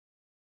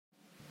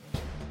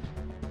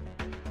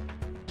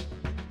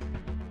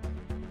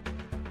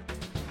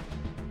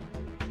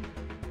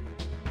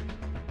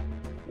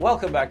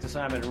Welcome back to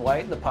Simon &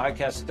 White, the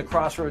podcast at the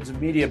crossroads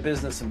of media,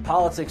 business, and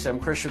politics. I'm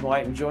Christian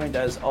White and joined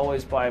as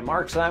always by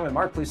Mark Simon.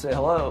 Mark, please say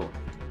hello.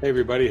 Hey,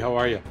 everybody. How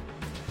are you?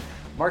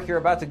 Mark, you're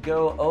about to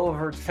go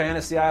over to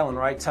Fantasy Island,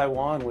 right?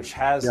 Taiwan, which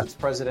has its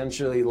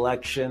presidential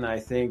election, I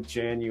think,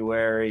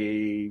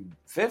 January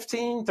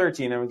 15,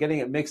 13. I'm getting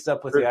it mixed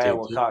up with 13, the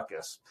Iowa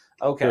caucus.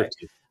 Okay.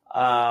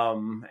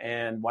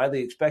 And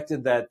widely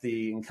expected that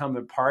the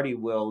incumbent party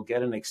will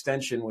get an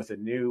extension with a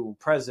new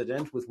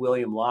president, with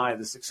William Lai,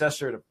 the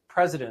successor to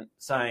President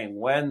Tsai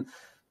Ing-wen.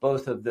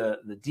 Both of the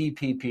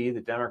DPP,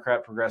 the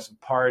Democrat Progressive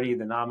Party,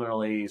 the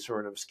nominally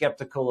sort of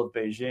skeptical of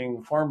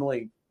Beijing,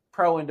 formerly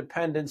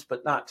pro-independence,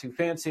 but not too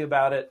fancy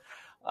about it,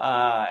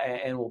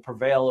 and will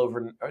prevail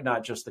over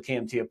not just the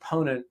KMT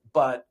opponent,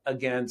 but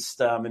against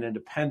an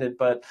independent.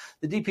 But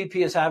the DPP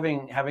is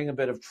having a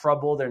bit of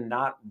trouble. They're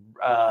not.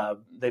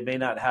 They may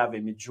not have a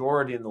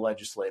majority in the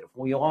legislative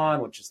yuan,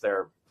 which is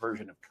their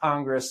version of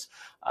Congress,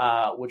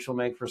 which will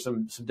make for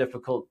some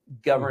difficult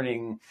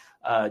governing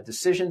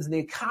decisions. And the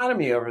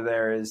economy over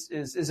there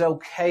is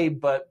okay,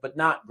 but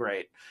not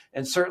great,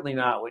 and certainly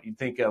not what you'd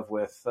think of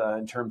with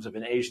in terms of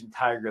an Asian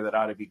tiger that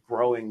ought to be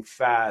growing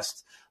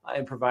fast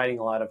and providing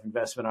a lot of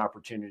investment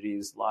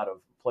opportunities, a lot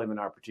of employment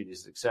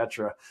opportunities, et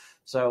cetera.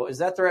 So is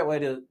that the right way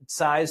to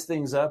size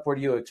things up? What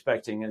are you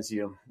expecting as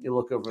you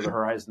look over the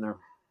horizon there?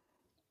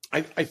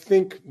 I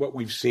think what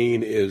we've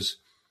seen is,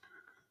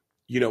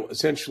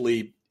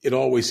 essentially it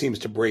always seems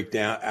to break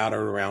down out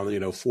around,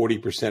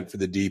 40% for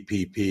the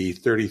DPP,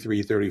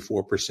 33,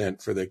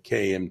 34% for the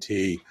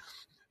KMT,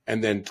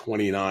 and then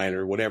 29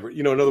 or whatever.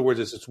 In other words,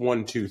 it's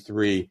 1, 2,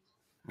 3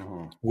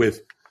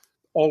 with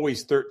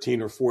always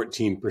 13 or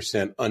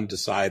 14%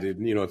 undecided.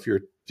 And,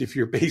 if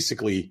you're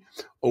basically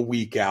a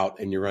week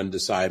out and you're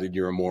undecided,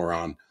 you're a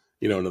moron.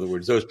 In other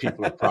words, those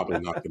people are probably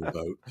not going to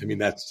vote. I mean,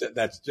 that's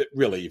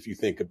really, if you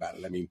think about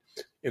it. I mean,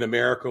 in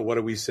America, what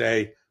do we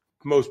say?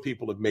 Most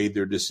people have made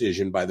their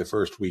decision by the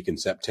first week in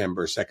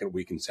September, second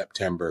week in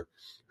September,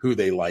 who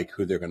they like,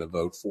 who they're going to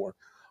vote for.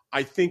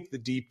 I think the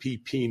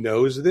DPP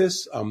knows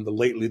this.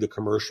 Lately, the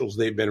commercials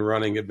they've been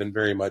running have been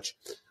very much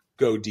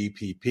go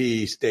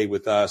DPP, stay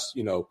with us.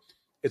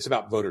 It's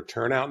about voter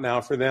turnout now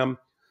for them.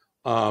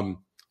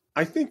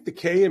 I think the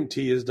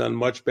KMT has done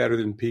much better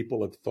than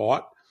people have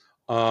thought.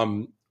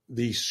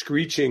 The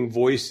screeching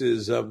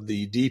voices of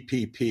the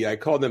DPP, I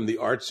call them the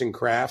arts and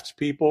crafts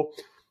people.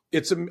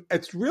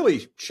 It's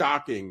really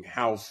shocking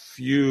how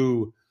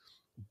few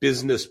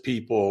business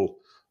people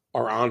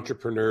are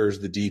entrepreneurs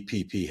the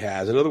DPP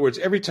has. In other words,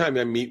 every time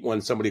I meet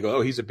one, somebody goes,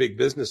 "Oh, he's a big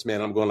businessman."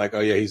 I'm going like,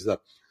 "Oh yeah, he's the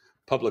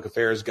public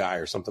affairs guy,"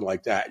 or something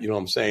like that. You know what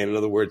I'm saying? In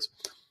other words,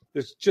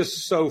 there's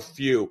just so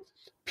few.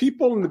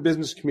 People in the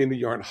business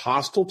community aren't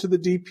hostile to the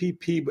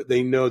DPP, but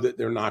they know that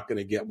they're not going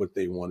to get what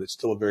they want. It's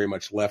still a very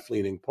much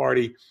left-leaning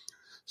party.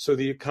 So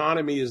the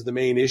economy is the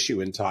main issue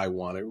in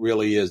Taiwan. It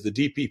really is. The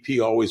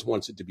DPP always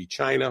wants it to be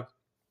China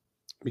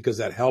because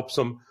that helps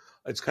them.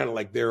 It's kind of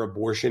like their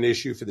abortion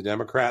issue for the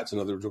Democrats. In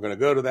other words, we're going to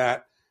go to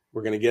that.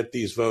 We're going to get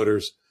these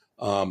voters.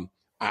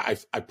 I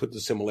put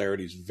the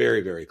similarities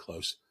very, very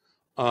close.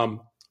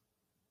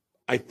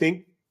 I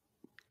think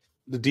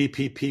the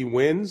DPP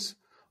wins.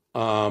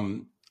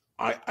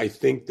 I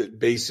think that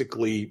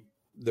basically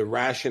the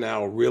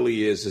rationale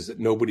really is that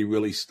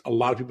a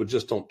lot of people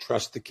just don't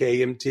trust the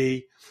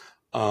KMT.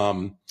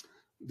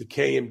 The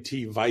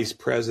KMT vice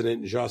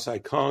president, Zhao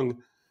Saikong,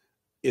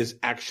 is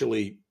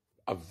actually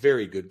a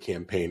very good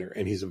campaigner,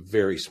 and he's a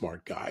very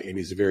smart guy, and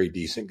he's a very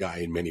decent guy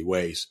in many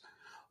ways.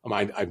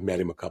 I've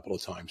met him a couple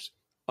of times.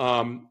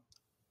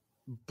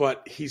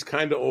 But he's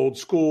kind of old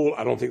school.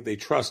 I don't think they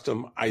trust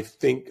him. I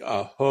think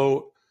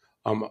Ho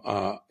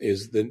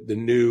is the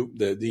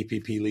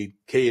DPP lead,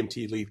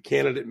 KMT lead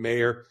candidate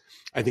mayor.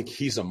 I think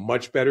he's a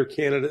much better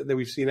candidate than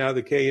we've seen out of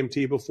the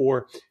KMT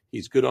before.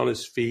 He's good on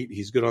his feet.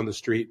 He's good on the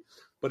street.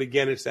 But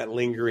again, it's that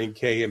lingering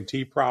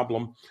KMT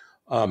problem.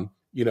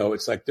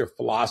 It's like their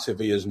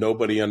philosophy is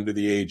nobody under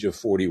the age of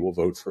 40 will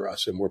vote for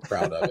us, and we're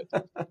proud of it.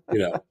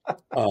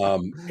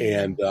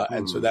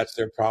 And so that's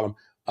their problem.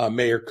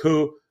 Mayor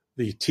Ku,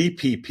 the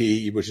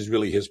TPP, which is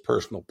really his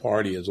personal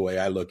party, is the way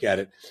I look at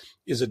it,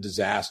 is a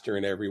disaster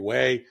in every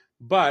way.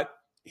 But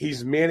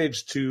he's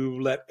managed to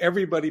let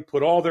everybody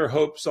put all their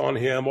hopes on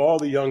him. All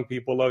the young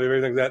people love him,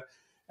 everything like that.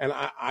 And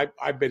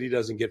I bet he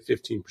doesn't get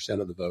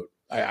 15% of the vote.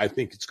 I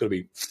think it's going to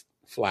be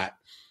flat.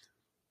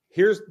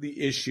 Here's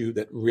the issue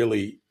that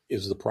really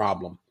is the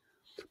problem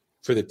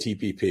for the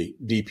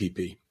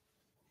DPP.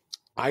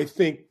 I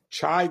think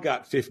Chai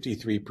got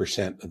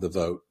 53% of the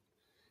vote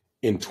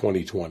in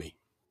 2020.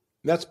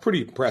 That's pretty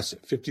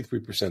impressive.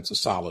 53% is a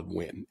solid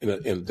win in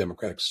a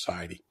democratic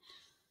society.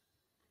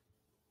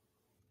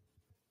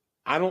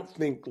 I don't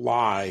think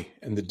Lai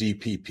and the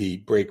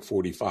DPP break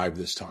 45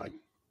 this time.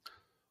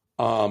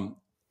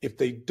 If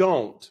they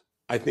don't,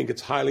 I think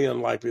it's highly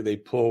unlikely they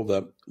pull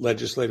the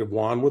legislative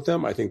wand with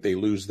them. I think they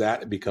lose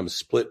that. It becomes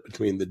split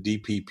between the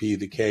DPP,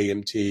 the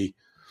KMT,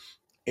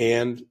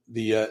 and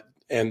the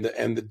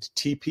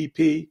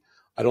TPP.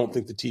 I don't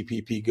think the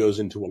TPP goes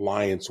into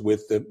alliance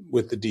with the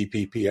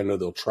DPP. I know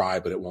they'll try,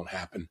 but it won't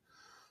happen.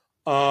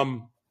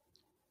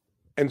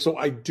 And so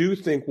I do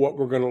think what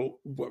we're going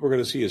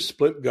to see is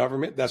split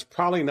government. That's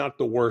probably not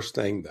the worst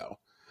thing, though,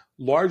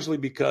 largely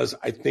because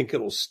I think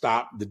it'll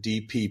stop the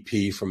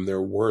DPP from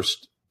their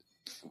worst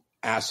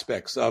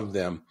aspects of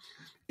them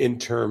in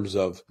terms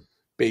of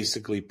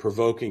basically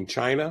provoking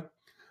China.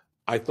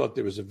 I thought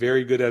there was a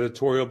very good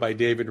editorial by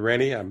David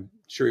Rennie. I'm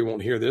sure he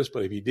won't hear this,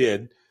 but if he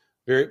did,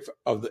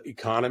 of The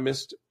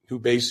Economist, who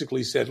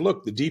basically said,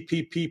 look, the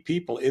DPP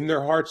people in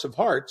their hearts of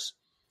hearts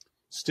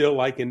still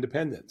like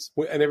independence.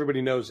 And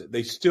everybody knows it.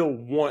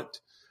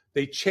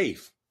 They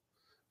chafe.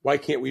 Why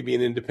can't we be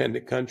an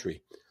independent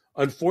country?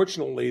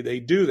 Unfortunately, they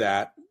do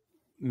that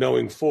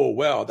knowing full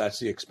well that's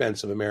the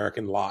expense of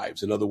American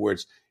lives. In other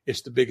words,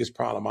 it's the biggest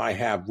problem I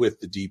have with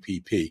the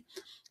DPP.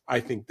 I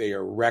think they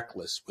are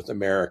reckless with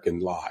American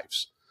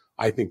lives.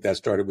 I think that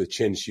started with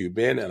Chen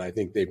Xiaobin, and I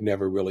think they've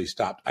never really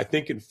stopped. I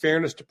think in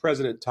fairness to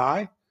President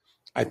Tai,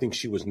 I think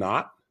she was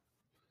not.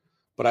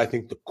 But I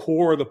think the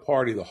core of the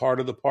party, the heart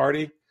of the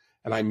party,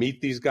 and I meet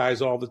these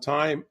guys all the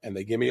time, and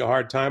they give me a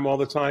hard time all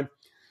the time.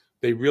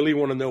 They really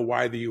want to know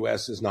why the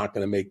U.S. is not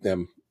going to make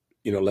them,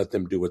 let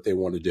them do what they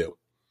want to do.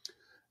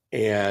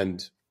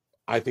 And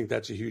I think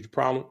that's a huge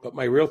problem. But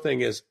my real thing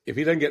is, if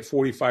he doesn't get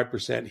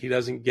 45%, he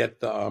doesn't get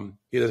the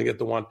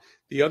one.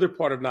 The other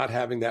part of not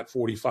having that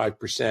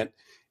 45%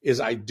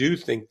 is I do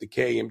think the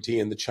KMT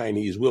and the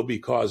Chinese will be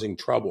causing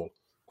trouble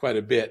quite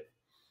a bit.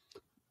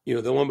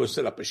 They'll almost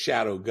set up a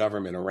shadow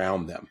government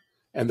around them.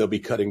 And they'll be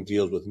cutting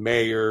deals with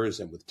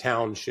mayors and with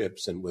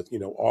townships and with,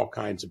 all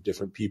kinds of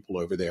different people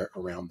over there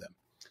around them.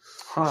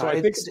 So I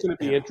think it's going to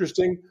be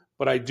interesting,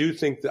 but I do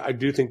think the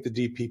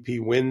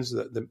DPP wins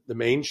the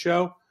main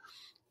show,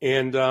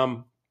 and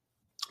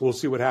we'll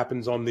see what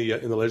happens in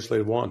the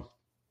legislative one.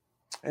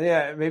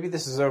 Yeah, maybe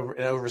this is an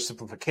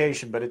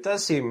oversimplification, but it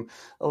does seem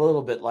a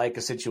little bit like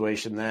a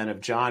situation then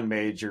of John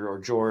Major or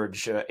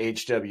George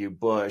H.W.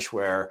 Bush,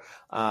 where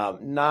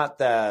not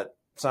that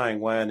Tsai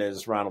Ing-wen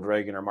is Ronald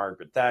Reagan or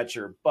Margaret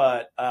Thatcher,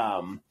 but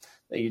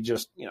you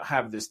just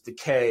have this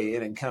decay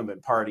in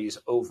incumbent parties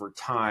over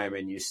time,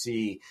 and you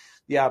see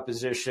the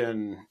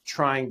opposition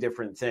trying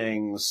different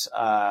things,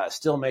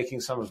 still making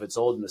some of its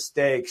old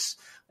mistakes.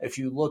 If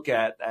you look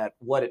at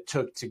what it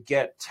took to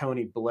get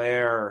Tony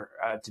Blair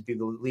to be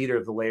the leader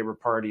of the Labour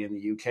Party in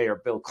the UK, or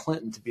Bill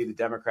Clinton to be the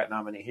Democrat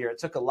nominee here, it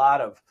took a lot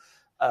of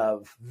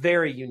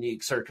very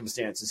unique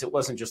circumstances. It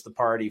wasn't just the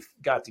party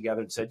got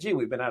together and said, gee,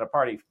 we've been out of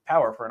party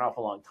power for an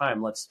awful long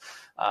time. Let's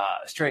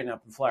straighten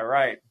up and fly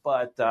right.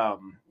 But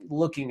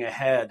looking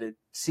ahead, it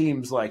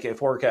seems like a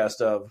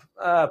forecast of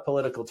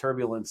political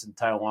turbulence in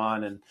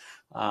Taiwan, and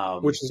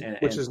which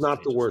is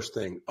not the worst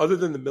thing, other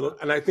than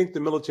and I think the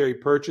military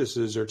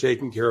purchases are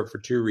taken care of for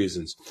two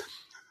reasons.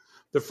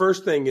 The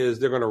first thing is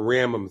they're going to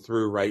ram them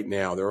through right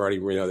now. They're already,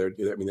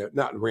 they're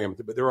not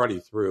rammed, but they're already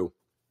through.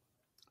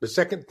 The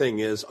second thing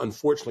is,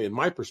 unfortunately, in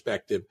my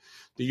perspective,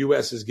 the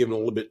U.S. has given a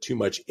little bit too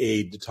much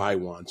aid to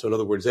Taiwan. So in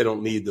other words, they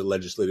don't need the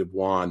legislative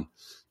yuan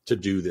to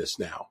do this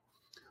now.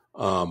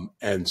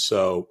 And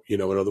so,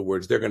 in other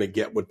words, they're going to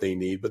get what they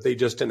need. But they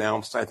just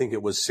announced, I think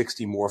it was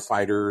 60 more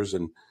fighters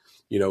and,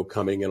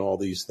 coming and all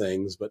these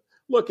things. But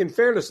look, in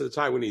fairness to the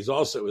Taiwanese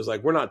also, it was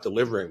like, we're not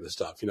delivering the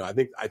stuff. I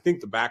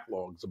think the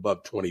backlog's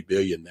above 20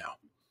 billion now.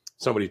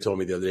 Somebody told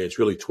me the other day, it's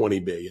really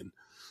 20 billion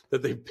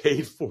that they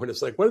paid for. And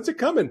it's like, when is it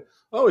coming?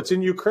 Oh, it's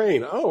in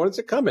Ukraine. Oh, when is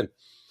it coming?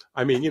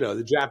 I mean,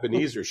 the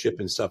Japanese are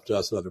shipping stuff to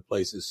us in other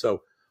places.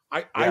 So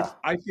I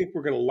think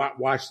we're going to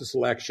watch this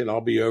election.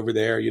 I'll be over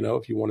there.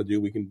 If you want to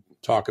we can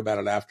talk about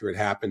it after it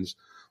happens.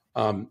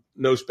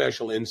 No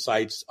special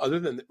insights other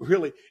than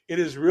it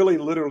has really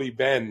literally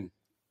been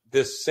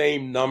this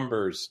same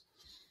numbers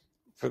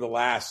for the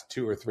last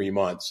 2 or 3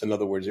 months. In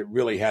other words, it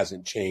really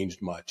hasn't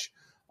changed much.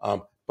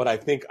 But I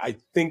think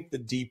the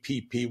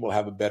DPP will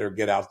have a better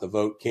get out the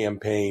vote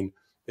campaign.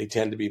 They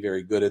tend to be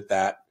very good at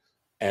that,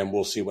 and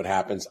we'll see what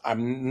happens. I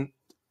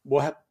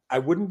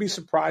wouldn't be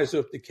surprised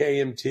if the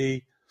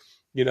KMT,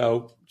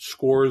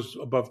 scores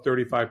above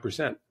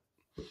 35%,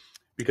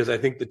 because I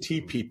think the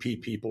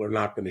TPP people are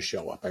not going to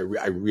show up. I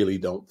really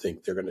don't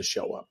think they're going to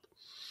show up,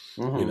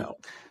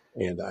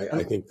 and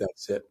I think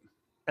that's it.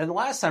 And the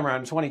last time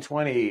around in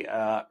 2020,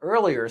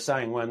 earlier,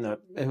 Tsai Ing-wen,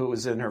 who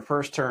was in her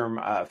first term,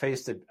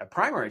 faced a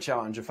primary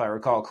challenge, if I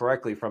recall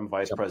correctly, from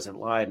Vice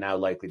President Lai, now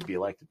likely to be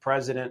elected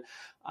president,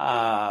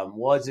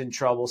 was in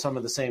trouble, some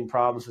of the same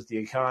problems with the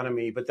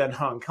economy. But then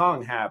Hong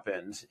Kong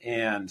happened,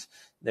 and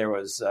there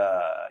was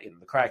the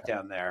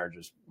crackdown there,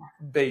 just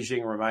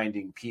Beijing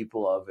reminding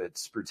people of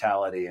its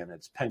brutality and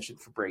its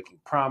penchant for breaking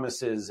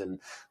promises, and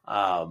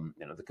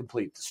the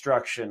complete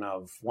destruction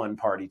of one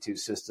party, two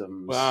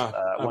systems.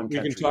 One we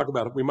country. Can talk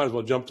about it. We might as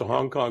well jump to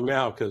Hong Kong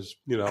now, because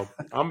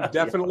I'm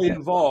definitely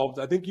involved.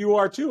 I think you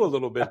are too, a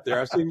little bit there.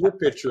 I've seen your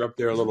picture up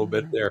there a little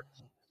bit there.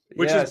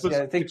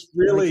 I think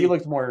you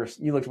looked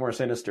more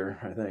sinister,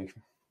 I think.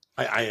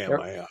 I am.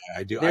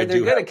 I do. They're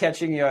good at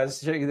catching you.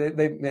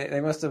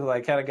 They must have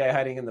like had a guy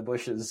hiding in the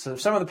bushes. So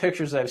some of the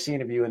pictures I've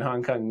seen of you in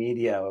Hong Kong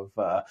media of,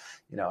 I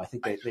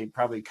think they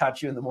probably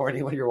caught you in the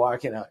morning when you're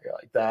walking out. You're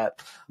like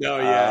that. No,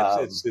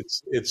 yeah,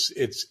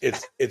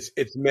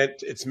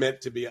 it's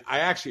meant to be. I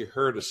actually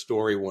heard a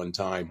story one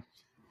time,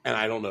 and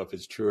I don't know if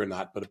it's true or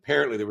not, but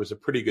apparently there was a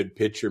pretty good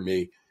picture of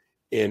me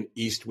in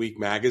East Week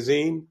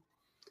magazine.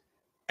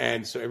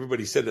 And so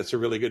everybody said that's a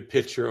really good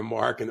picture of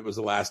Mark, and it was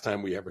the last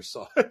time we ever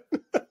saw it.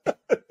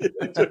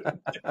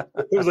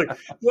 It was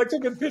like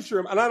take a picture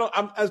of him,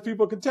 and as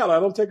people can tell, I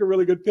don't take a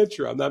really good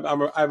picture. I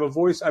have a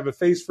voice, I have a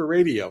face for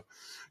radio,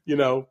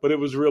 But it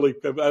was really,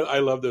 I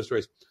love those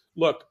stories.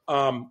 Look,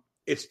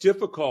 it's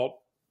difficult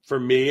for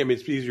me. I mean,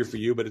 it's easier for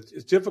you, but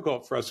it's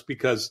difficult for us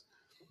because,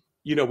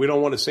 we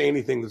don't want to say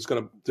anything that's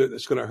going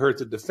to hurt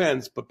the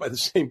defense. But by the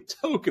same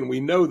token, we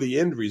know the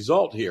end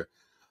result here.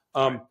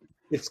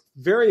 It's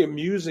very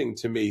amusing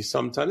to me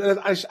sometimes. And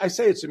I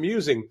say it's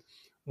amusing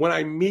when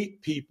I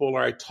meet people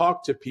or I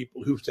talk to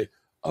people who say,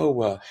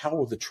 "Oh, how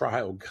will the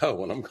trial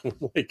go?" And I'm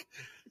going like,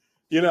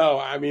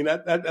 I mean,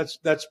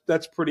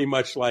 that's pretty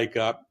much like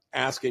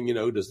asking,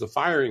 does the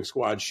firing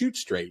squad shoot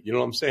straight? You know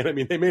what I'm saying? I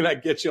mean, they may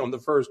not get you on the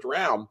first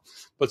round,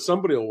 but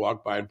somebody will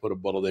walk by and put a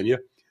bullet in you.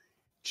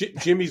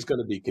 Jimmy's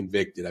going to be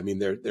convicted. I mean,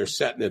 they're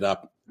setting it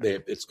up.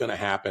 It's going to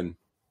happen.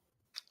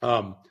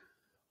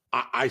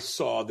 I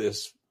saw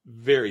this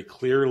very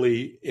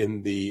clearly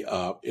in the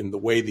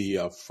way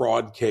the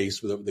fraud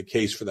case, the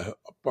case for that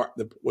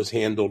was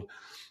handled.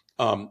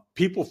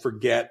 People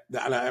forget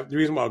that. The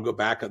reason why I'll go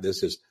back on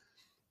this is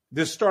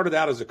this started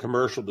out as a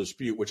commercial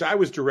dispute, which I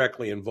was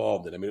directly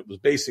involved in. I mean, it was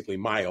basically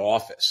my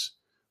office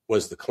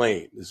was the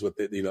claim. This is what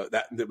that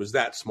it was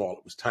that small.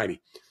 It was tiny.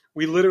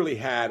 We literally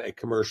had a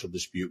commercial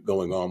dispute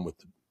going on with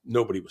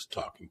nobody was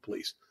talking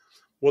police.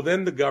 Well,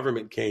 then the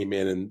government came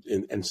in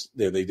and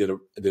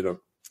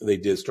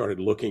they started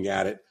looking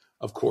at it.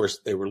 Of course,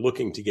 they were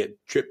looking to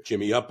trip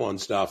Jimmy up on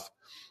stuff.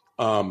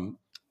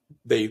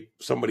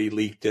 Somebody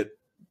leaked it.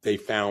 They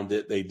found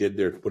it. They did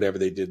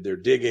their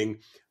digging.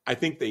 I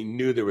think they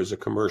knew there was a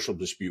commercial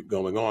dispute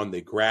going on. They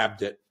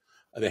grabbed it,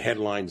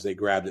 they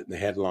grabbed it in the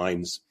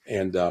headlines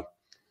and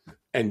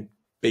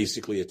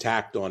basically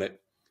attacked on it.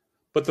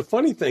 But the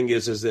funny thing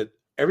is that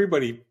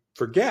everybody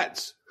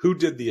forgets who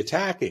did the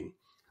attacking.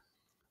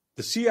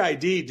 The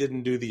CID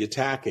didn't do the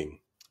attacking.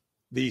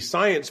 The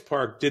Science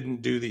Park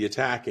didn't do the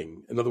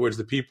attacking. In other words,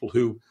 the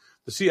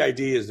CID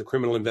is the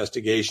Criminal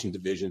Investigation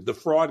Division. The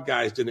fraud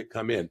guys didn't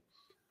come in.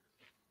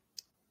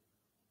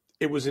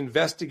 It was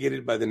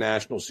investigated by the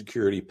National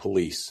Security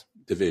Police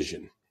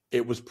Division.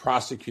 It was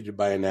prosecuted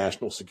by a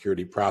national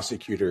security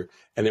prosecutor,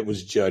 and it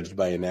was judged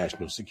by a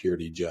national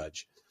security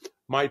judge.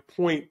 My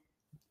point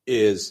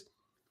is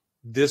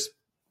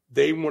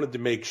they wanted to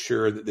make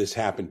sure that this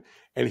happened.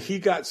 And he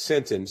got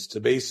sentenced to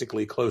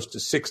basically close to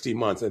 60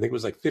 months. I think it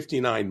was like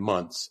 59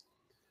 months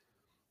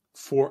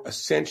for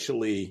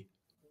essentially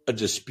a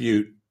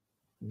dispute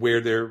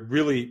where there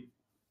really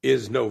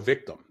is no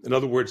victim. In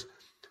other words,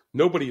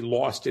 nobody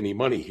lost any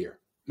money here.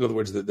 In other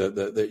words, this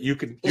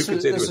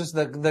is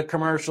the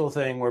commercial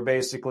thing where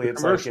basically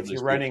it's like if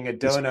you're running a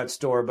donut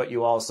store, but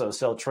you also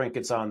sell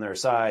trinkets on their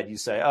side, you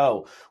say,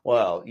 oh,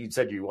 well, you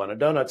said you want a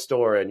donut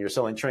store and you're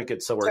selling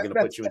trinkets, so we're going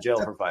to put you in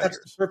jail for 5 years.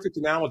 That's the perfect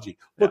analogy.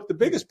 Look, the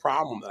biggest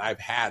problem that I've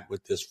had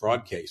with this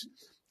fraud case,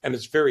 and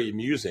it's very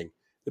amusing,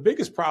 the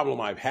biggest problem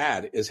I've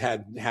had is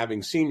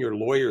having senior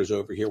lawyers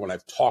over here when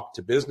I've talked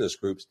to business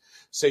groups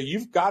say,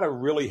 you've got to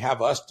really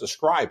have us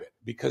describe it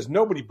because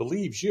nobody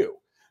believes you.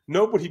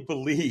 Nobody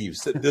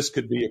believes that this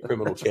could be a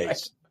criminal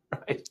case.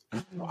 Right.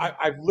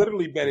 I've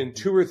literally been in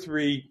 2 or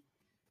 3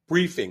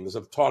 briefings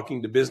of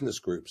talking to business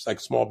groups, like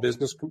small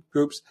business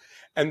groups,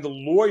 and the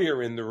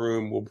lawyer in the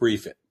room will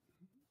brief it.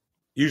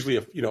 Usually,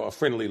 a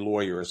friendly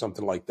lawyer or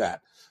something like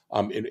that.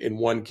 In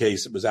one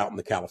case, it was out in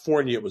the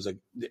California. It was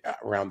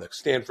around the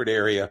Stanford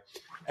area,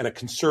 and a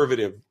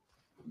conservative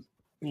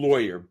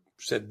lawyer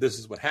said, "This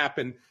is what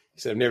happened."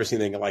 He said, "I've never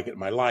seen anything like it in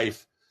my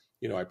life.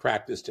 I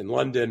practiced in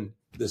London.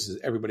 This is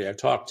everybody I've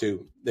talked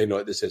to. They know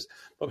what this is."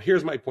 But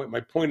here's my point. My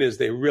point is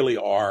they really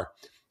are.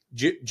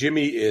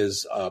 Jimmy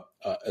is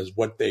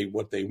what they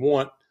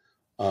want,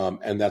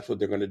 and that's what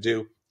they're going to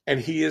do.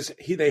 And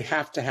they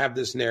have to have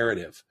this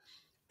narrative.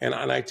 And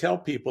I tell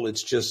people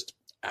it's just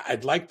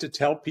I'd like to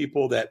tell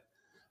people that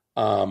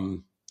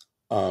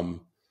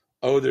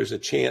there's a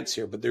chance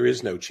here, but there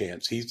is no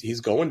chance.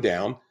 He's going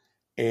down,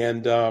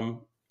 and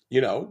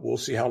we'll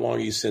see how long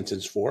he's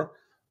sentenced for.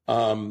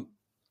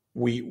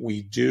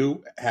 We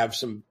do have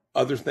some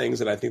other things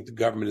that I think the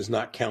government has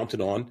not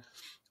counted on.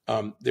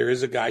 There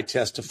is a guy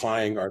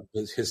testifying, or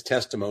his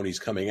testimony's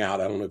coming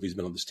out. I don't know if he's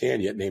been on the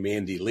stand yet, named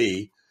Andy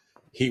Lee.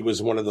 He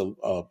was one of the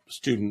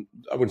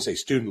I wouldn't say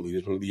student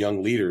leaders, one of the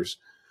young leaders.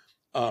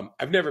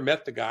 I've never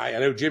met the guy. I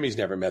know Jimmy's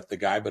never met the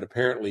guy, but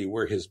apparently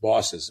we're his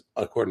bosses,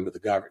 according to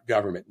the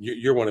government.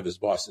 You're one of his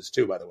bosses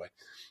too, by the way.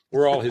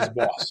 We're all his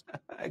boss.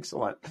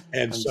 Excellent.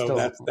 And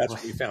that's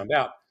what we found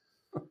out.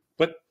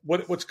 But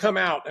what's come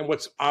out and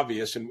what's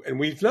obvious, and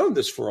we've known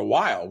this for a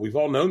while, we've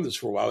all known this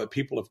for a while, that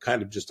people have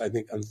kind of just, I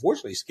think,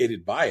 unfortunately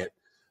skated by it.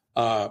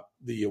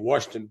 The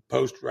Washington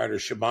Post writer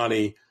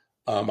Shabani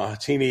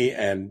Mahatini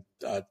and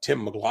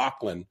Tim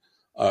McLaughlin,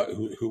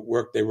 who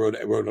worked, they wrote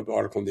an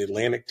article in The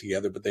Atlantic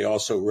together, but they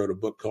also wrote a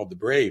book called The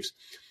Braves.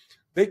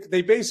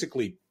 They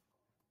basically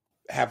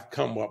have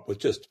come up with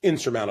just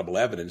insurmountable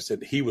evidence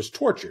that he was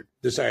tortured.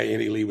 This guy,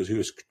 Andy Lee, who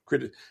was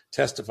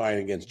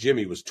testifying against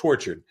Jimmy, was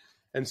tortured.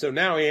 And so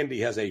now Andy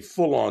has a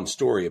full-on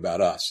story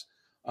about us,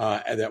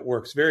 and that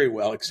works very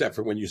well, except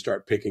for when you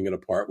start picking it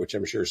apart, which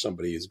I'm sure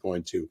somebody is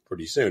going to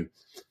pretty soon.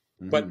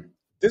 Mm-hmm. But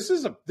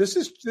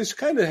this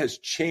kind of has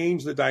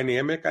changed the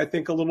dynamic, I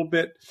think, a little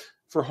bit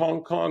for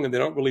Hong Kong, and they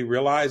don't really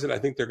realize it. I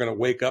think they're going to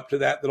wake up to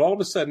that all of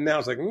a sudden now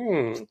it's like,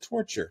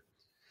 torture.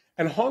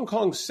 And Hong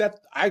Kong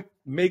I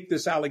make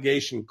this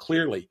allegation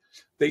clearly,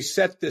 they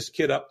set this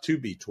kid up to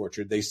be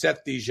tortured. They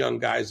set these young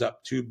guys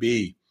up to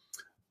be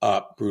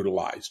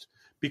brutalized.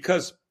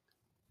 Because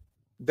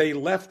they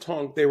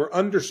were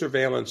under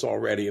surveillance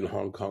already in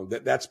Hong Kong.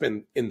 That's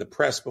been in the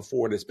press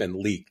before, and it's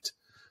been leaked,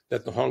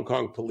 that the Hong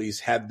Kong police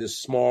had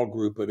this small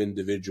group of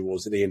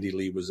individuals that Andy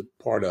Lee was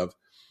a part of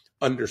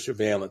under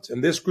surveillance.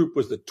 And this group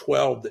was the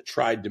 12 that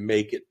tried to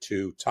make it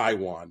to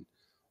Taiwan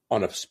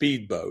on a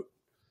speedboat.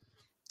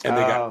 And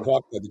they got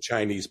caught by the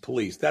Chinese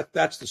police.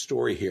 That's the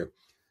story here.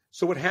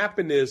 So what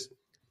happened is,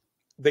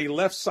 they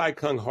left Sai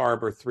Kung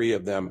Harbor, 3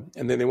 of them,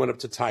 and then they went up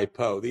to Tai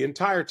Po. The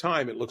entire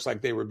time, it looks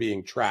like they were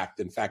being tracked.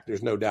 In fact,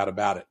 there's no doubt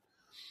about it.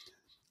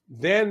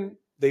 Then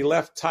they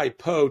left Tai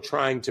Po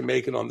trying to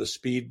make it on the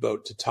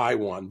speedboat to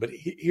Taiwan. But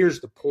here's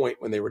the point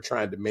when they were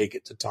trying to make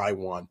it to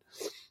Taiwan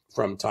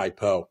from Tai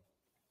Po.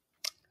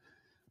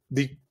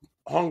 The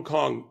Hong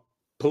Kong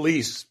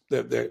police,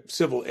 the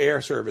Civil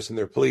Air Service and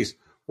their police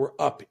were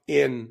up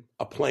in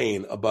a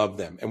plane above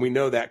them. And we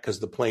know that because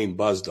the plane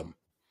buzzed them.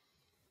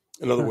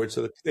 In other words,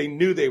 so they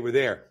knew they were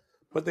there,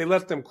 but they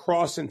let them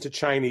cross into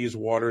Chinese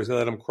waters. They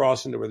let them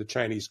cross into where the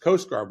Chinese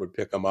Coast Guard would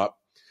pick them up.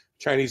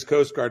 Chinese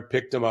Coast Guard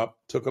picked them up,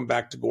 took them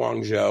back to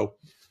Guangzhou,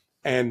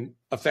 and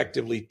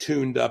effectively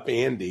tuned up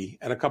Andy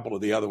and a couple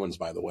of the other ones,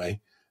 by the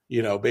way,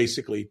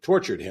 basically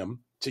tortured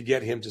him to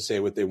get him to say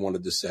what they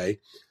wanted to say.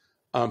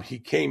 He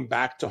came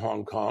back to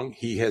Hong Kong.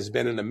 He has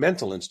been in a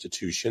mental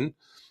institution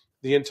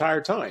the entire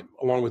time,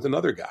 along with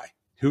another guy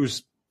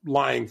who's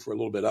lying for a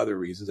little bit other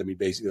reasons. I mean,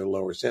 basically a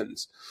lower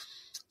sentence.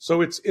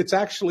 So it's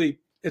actually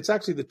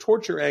the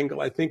torture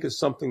angle, I think, is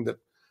something that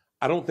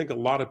I don't think a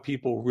lot of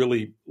people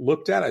really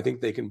looked at. I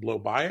think they can blow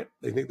by it.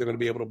 They think they're going to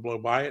be able to blow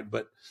by it.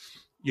 But,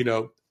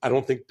 I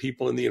don't think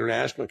people in the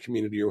international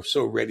community are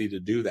so ready to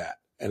do that.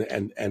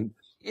 And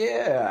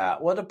yeah,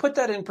 well, to put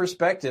that in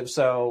perspective,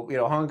 so,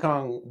 Hong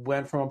Kong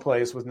went from a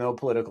place with no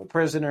political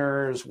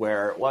prisoners,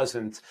 where it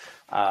wasn't,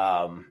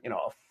 a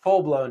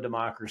full-blown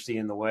democracy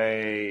in the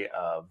way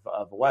of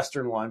a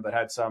Western one, but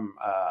had some,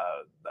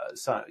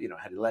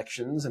 had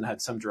elections and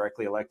had some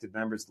directly elected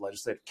members of the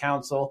Legislative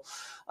Council.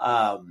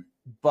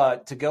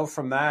 But to go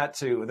from that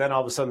to then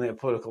all of a sudden they have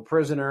political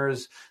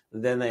prisoners,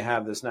 then they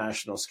have this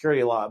national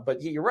security law.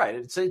 But you're right,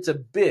 it's a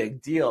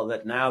big deal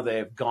that now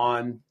they've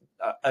gone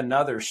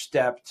another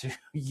step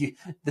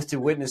to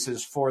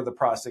witnesses for the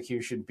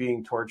prosecution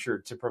being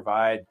tortured to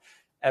provide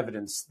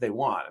evidence they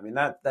want. I mean,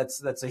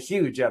 that's a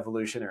huge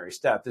evolutionary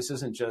step. This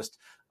isn't just,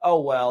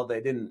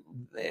 they didn't,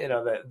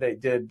 they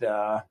did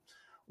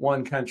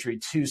one country,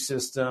 two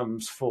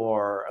systems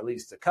for at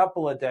least a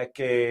couple of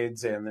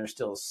decades, and there's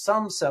still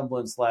some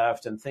semblance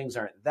left, and things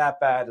aren't that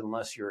bad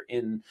unless you're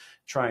in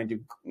trying to,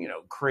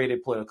 create a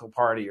political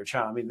party or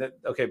child. I mean,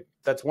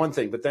 that's one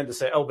thing. But then to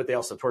say, but they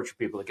also torture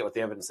people to get what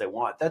the evidence they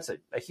want, that's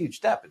a huge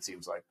step, it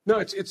seems like. No,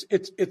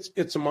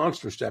 it's a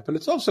monster step. And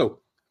it's also,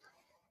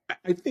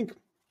 I think,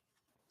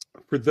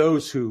 for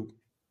those who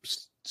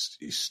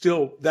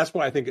still, that's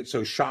why I think it's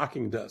so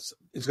shocking to us.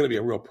 It's going to be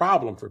a real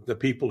problem for the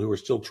people who are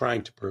still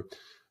trying to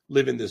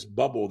live in this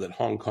bubble that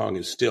Hong Kong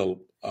is still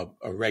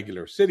a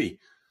regular city.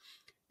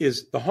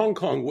 Is the Hong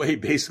Kong way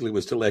basically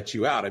was to let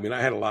you out. I mean,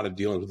 I had a lot of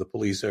dealings with the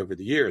police over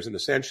the years, and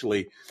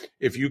essentially,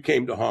 if you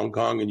came to Hong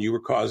Kong and you were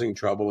causing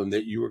trouble and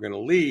that you were going to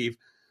leave,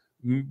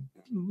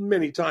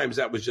 many times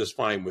that was just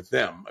fine with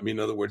them. I mean,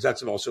 in other words,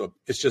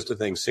 it's just a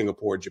thing.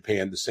 Singapore,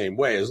 Japan, the same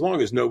way. As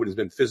long as nobody's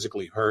been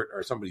physically hurt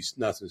or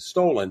nothing's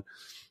stolen,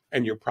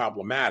 and you're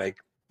problematic,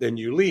 then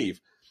you leave.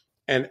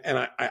 And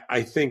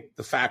I think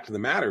the fact of the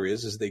matter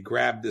is they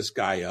grabbed this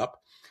guy up,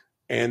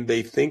 and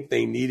they think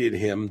they needed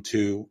him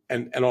to,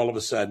 and all of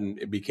a sudden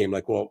it became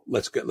like, well,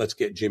 let's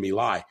get Jimmy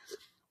Lai.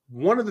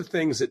 One of the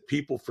things that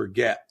people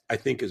forget, I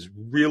think, is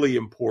really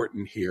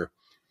important here,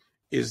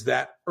 is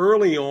that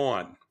early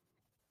on,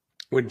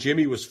 when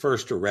Jimmy was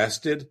first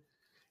arrested,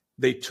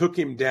 they took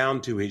him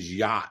down to his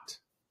yacht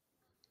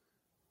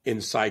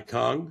in Sai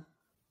Kung.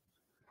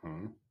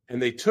 Mm-hmm.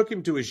 And they took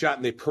him to his yacht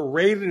and they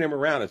paraded him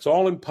around. It's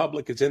all in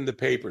public. It's in the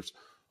papers.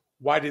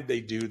 Why did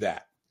they do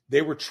that?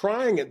 They were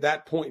trying at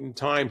that point in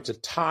time to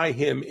tie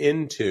him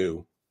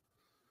into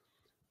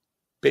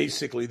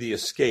basically the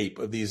escape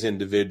of these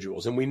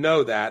individuals. And we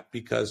know that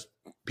because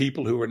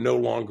people who are no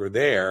longer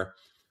there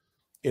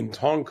in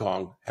Hong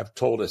Kong have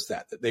told us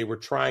that they were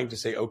trying to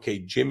say, okay,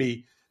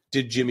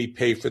 did Jimmy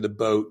pay for the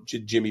boat?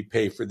 Did Jimmy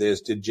pay for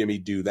this? Did Jimmy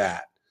do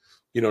that?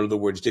 In other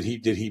words, did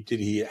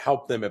he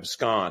help them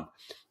abscond?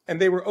 And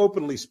they were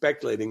openly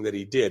speculating that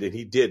he did, and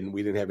he didn't.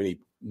 We didn't have any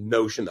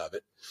notion of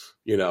it,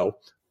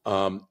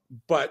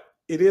 but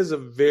it is a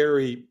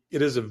very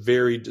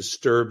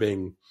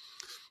disturbing,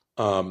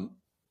 in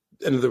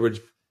other words,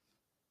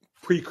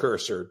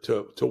 precursor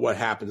to what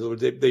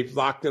happens. They've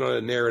locked in on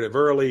a narrative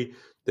early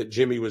that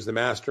Jimmy was the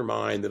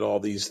mastermind, that all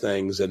these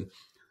things. And,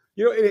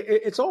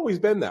 it's always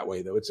been that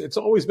way, though.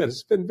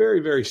 It's been very,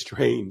 very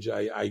strange.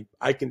 I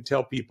can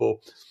tell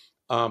people,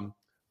 I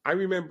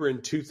remember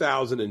in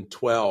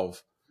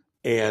 2012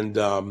 and,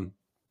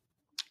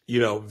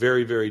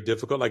 very, very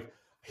difficult. Like,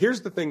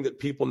 here's the thing that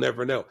people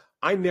never know.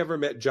 I never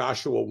met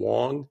Joshua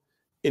Wong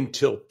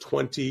until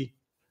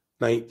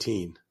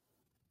 2019.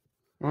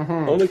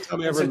 Mm-hmm. Only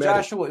time I ever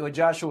met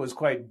Joshua was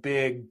quite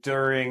big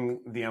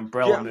during the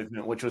umbrella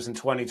movement, which was in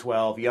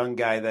 2012. Young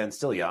guy then,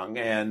 still young,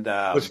 and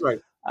that's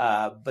right.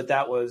 But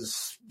that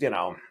was,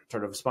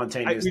 sort of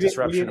spontaneous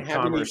disruption of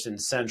commerce in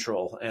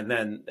Central,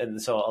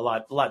 and so a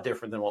lot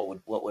different than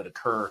what would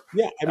occur.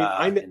 Yeah,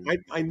 I mean,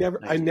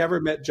 I never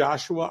met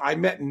Joshua. I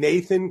met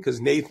Nathan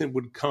because Nathan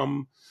would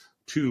come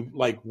to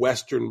like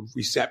Western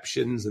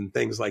receptions and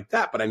things like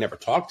that, but I never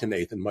talked to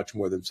Nathan much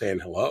more than saying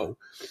hello.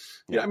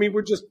 I mean,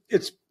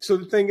 so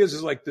the thing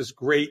is like this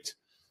great,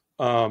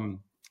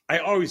 I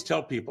always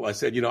tell people, I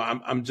said,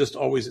 I'm just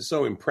always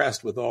so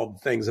impressed with all the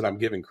things that I'm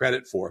giving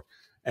credit for.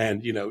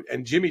 And,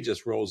 and Jimmy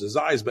just rolls his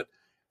eyes. But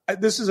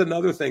this is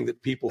another thing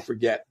that people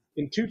forget.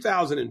 In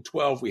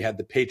 2012, we had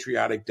the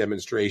patriotic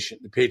demonstration,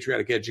 the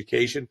patriotic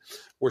education,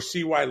 where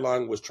C.Y.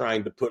 Lung was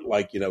trying to put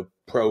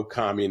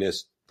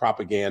pro-communist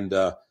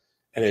propaganda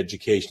and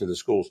education in the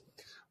schools.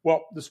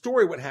 Well, the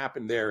story, what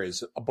happened there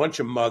is a bunch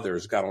of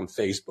mothers got on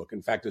Facebook.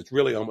 In fact, it's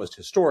really almost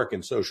historic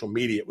in social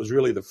media. It was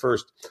really the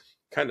first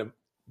kind of,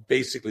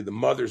 basically the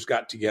mothers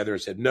got together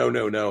and said, no,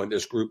 no, no. And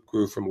this group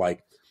grew from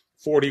like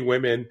 40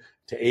 women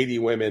to 80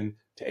 women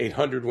to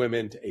 800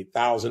 women to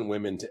 8,000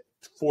 women to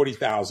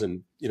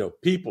 40,000,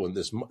 people in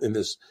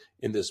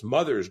this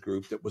mothers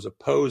group that was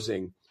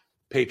opposing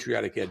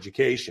patriotic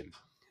education.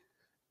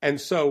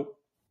 And so,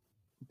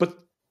 but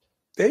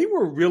they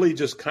were really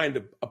just kind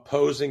of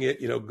opposing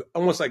it,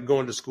 almost like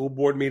going to school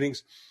board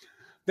meetings.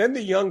 Then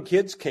the young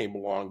kids came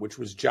along, which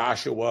was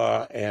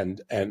Joshua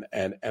and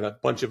a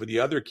bunch of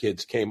the other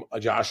kids came,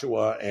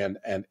 Joshua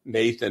and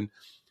Nathan,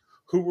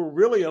 who were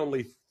really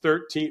only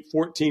 13,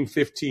 14,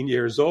 15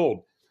 years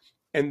old.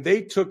 And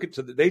they took it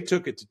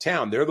to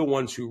town. They're the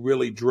ones who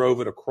really drove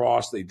it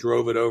across. They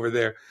drove it over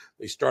there.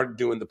 They started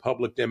doing the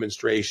public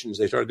demonstrations.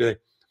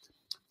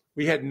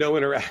 We had no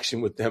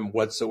interaction with them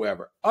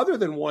whatsoever, other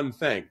than one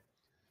thing.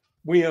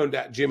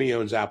 Jimmy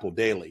owns Apple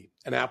Daily,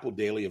 and Apple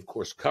Daily, of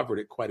course, covered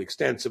it quite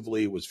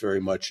extensively. It was very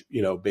much,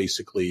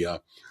 basically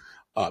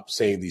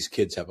saying these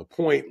kids have a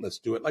point. Let's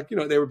do it.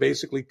 They were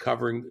basically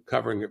covering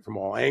it from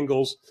all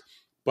angles,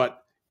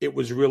 but it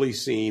was really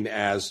seen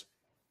as,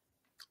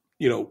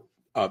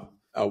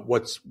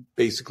 what's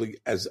basically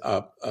as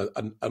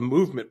a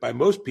movement by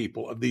most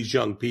people of these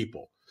young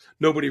people.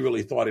 Nobody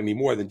really thought any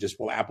more than just,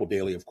 well, Apple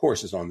Daily, of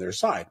course, is on their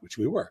side, which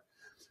we were.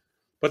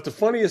 But the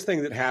funniest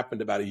thing that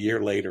happened about a year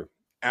later,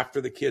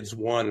 after the kids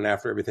won and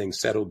after everything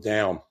settled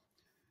down,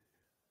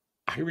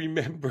 I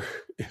remember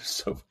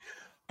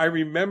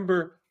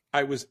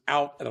I was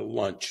out at a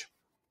lunch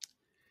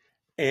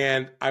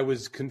and I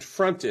was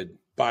confronted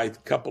by a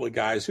couple of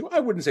guys who I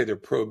wouldn't say they're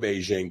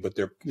pro-Beijing, but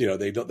they're,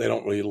 they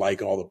don't really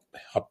like all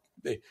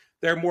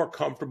they're more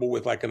comfortable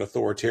with like an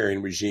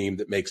authoritarian regime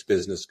that makes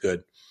business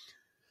good.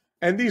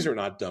 And these are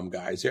not dumb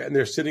guys. And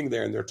they're sitting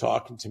there and they're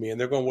talking to me and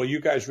they're going, well,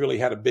 you guys really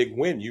had a big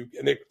win.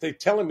 They're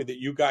telling me that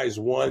you guys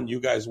won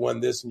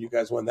this and you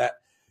guys won that.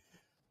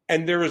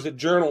 And there was a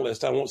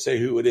journalist, I won't say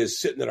who it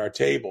is, sitting at our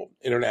table,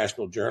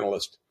 international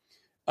journalist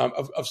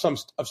of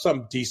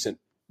some decent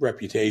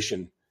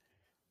reputation.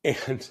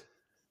 And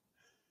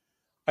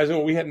I said,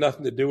 well, we had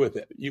nothing to do with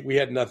it. We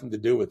had nothing to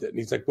do with it. And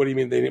he's like, what do you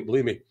mean they didn't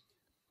believe me?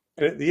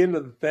 And at the end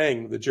of the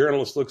thing, the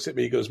journalist looks at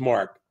me, he goes,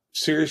 Mark,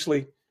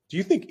 seriously? Do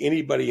you think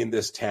anybody in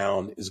this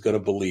town is going to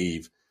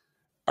believe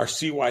our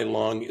C.Y.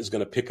 Lung is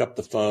going to pick up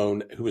the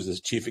phone, who was his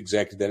chief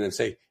executive then, and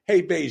say,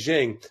 hey,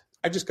 Beijing,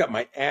 I just got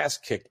my ass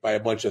kicked by a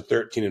bunch of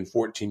 13 and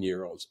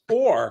 14-year-olds?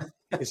 Or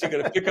is he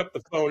going to pick up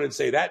the phone and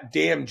say, that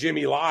damn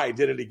Jimmy Lai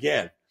did it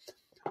again?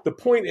 The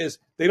point is,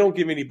 they don't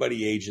give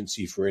anybody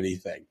agency for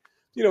anything.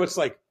 It's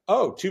like,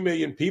 2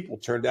 million people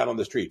turned out on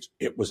the streets.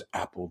 It was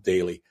Apple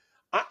Daily.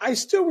 I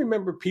still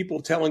remember people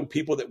telling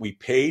people that we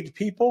paid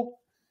people.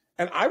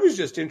 And I was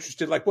just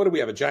interested, like, what do we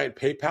have, a giant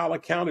PayPal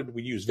account? Or did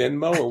we use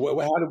Venmo?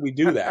 Or how did we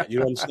do that? You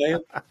know what I'm saying?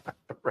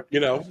 Right.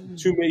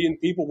 2 million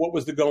people, what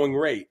was the going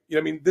rate?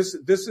 This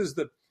is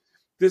the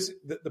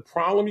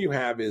problem you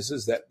have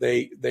is that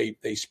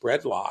they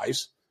spread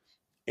lies.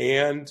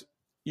 And,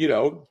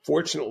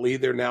 fortunately,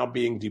 they're now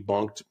being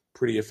debunked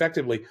pretty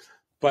effectively.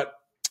 But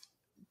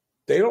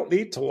they don't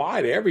need to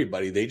lie to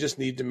everybody. They just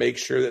need to make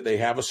sure that they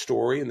have a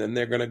story, and then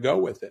they're going to go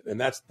with it. And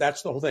that's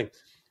the whole thing.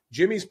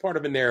 Jimmy's part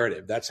of a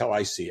narrative. That's how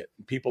I see it.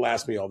 People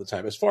ask me all the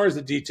time. As far as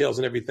the details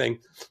and everything,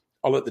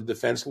 I'll let the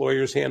defense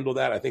lawyers handle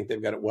that. I think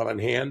they've got it well in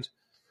hand,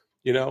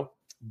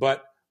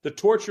 But the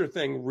torture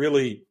thing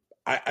really,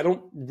 I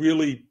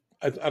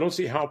don't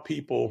see how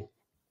people,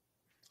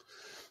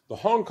 the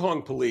Hong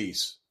Kong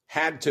police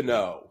had to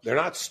know. They're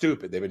not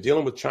stupid. They've been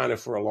dealing with China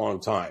for a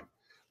long time.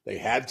 They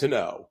had to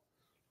know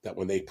that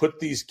when they put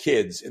these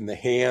kids in the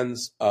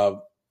hands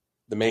of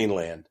the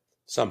mainland,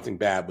 something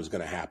bad was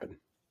going to happen.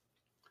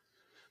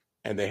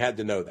 And they had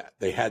to know that.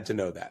 They had to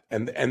know that.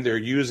 And they're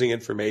using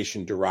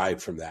information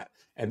derived from that.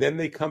 And then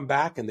they come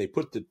back and they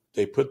put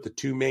the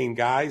two main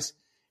guys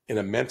in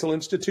a mental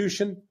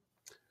institution,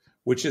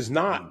 which is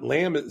not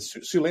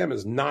Siu Lam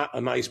is not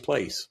a nice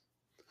place.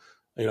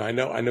 I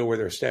know where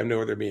they're staying, I know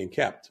where they're being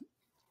kept,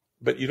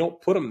 but you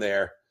don't put them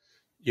there,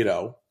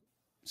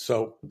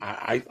 So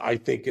I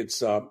think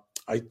it's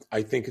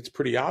I think it's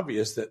pretty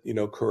obvious that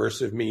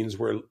coercive means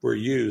were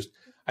used.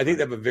 I think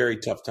they have a very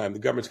tough time. The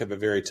government's have a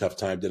very tough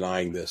time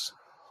denying this.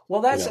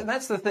 Well,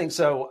 that's the thing.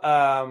 So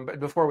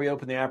before we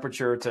open the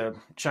aperture to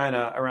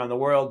China around the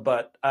world,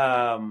 but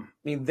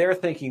they're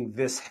thinking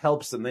this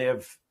helps them. They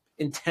have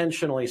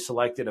intentionally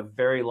selected a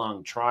very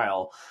long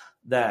trial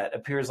that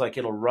appears like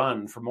it'll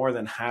run for more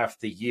than half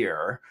the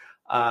year.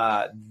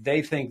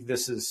 They think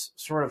this is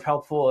sort of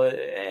helpful.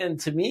 And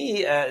to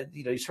me,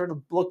 you sort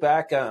of look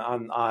back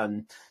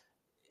on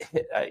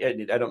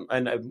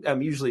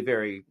I'm usually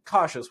very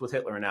cautious with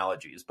Hitler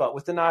analogies, but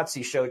with the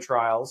Nazi show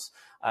trials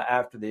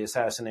after the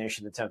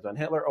assassination attempt on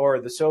Hitler, or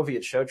the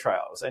Soviet show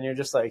trials, and you're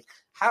just like,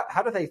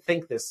 how do they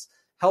think this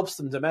helps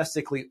them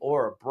domestically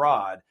or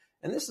abroad?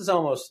 And this is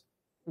almost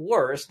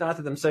worse. Not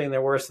that I'm saying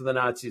they're worse than the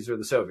Nazis or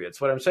the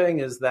Soviets. What I'm saying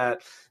is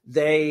that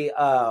they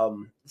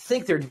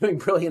think they're doing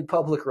brilliant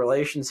public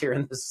relations here,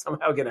 and this is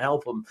somehow going to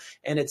help them.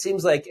 And it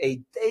seems like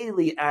a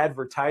daily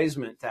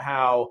advertisement to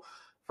how,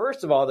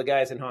 first of all, the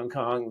guys in Hong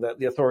Kong,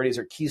 the authorities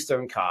are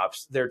Keystone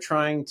cops. They're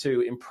trying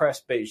to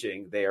impress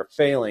Beijing. They are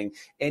failing.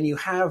 And you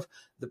have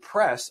the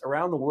press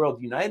around the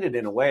world united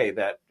in a way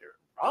that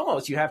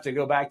almost you have to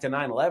go back to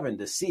 9/11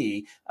 to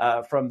see,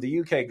 from the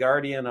UK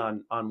Guardian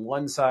on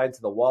one side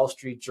to the Wall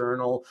Street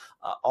Journal,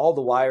 all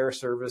the wire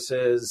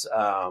services,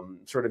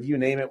 sort of you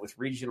name it, with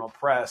regional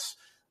press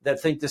that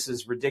think this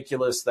is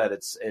ridiculous, that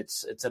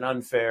it's an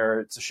unfair,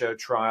 it's a show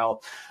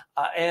trial.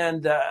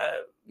 Again,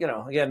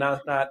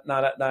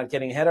 not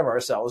getting ahead of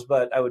ourselves,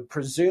 but I would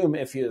presume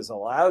if he is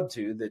allowed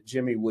to, that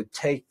Jimmy would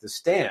take the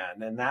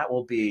stand, and that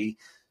will be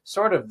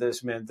sort of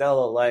this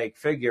Mandela-like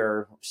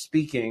figure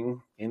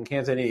speaking in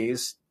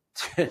Cantonese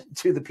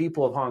to the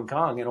people of Hong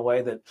Kong in a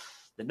way that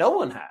no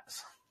one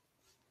has.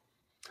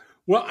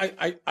 Well,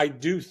 I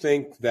do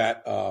think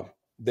that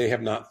they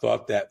have not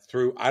thought that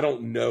through. I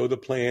don't know the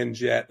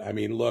plans yet. I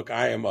mean, look,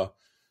 I am a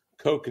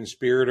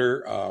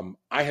co-conspirator.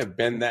 I have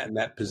been in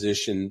that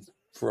position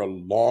for a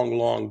long,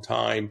 long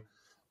time.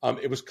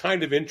 It was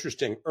kind of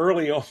interesting.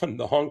 Early on,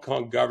 the Hong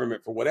Kong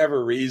government, for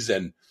whatever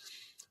reason,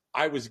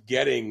 I was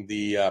getting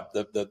the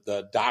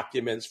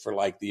documents for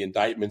like the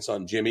indictments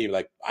on Jimmy.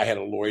 Like I had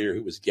a lawyer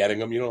who was getting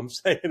them, you know what I'm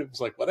saying? It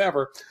was like,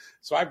 whatever.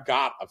 So I've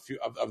got a few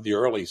of the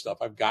early stuff.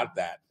 I've got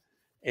that.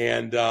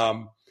 And,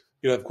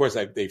 of course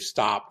they've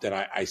stopped, and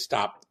I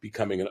stopped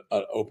becoming an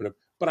open.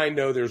 But I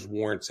know there's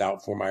warrants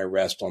out for my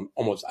arrest on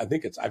almost,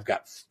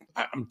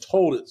 I'm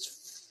told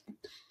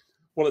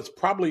it's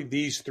probably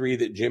these three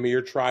that Jimmy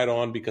are tried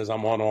on, because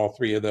I'm on all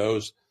three of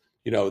those,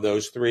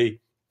 those three.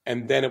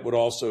 And then it would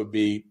also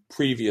be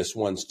previous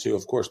ones too.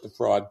 Of course, the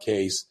fraud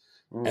case.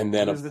 And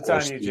then, of the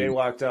course, time you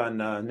jaywalked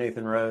on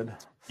Nathan Road.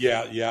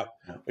 Yeah.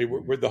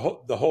 We're the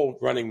whole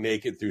running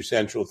naked through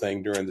Central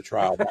thing during the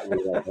trial.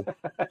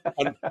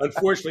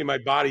 Unfortunately, my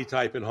body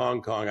type in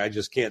Hong Kong, I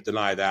just can't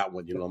deny that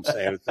one. You know what I'm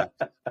saying?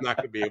 I'm not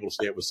going to be able to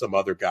say it with some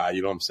other guy.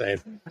 You know what I'm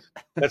saying?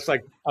 That's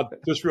like,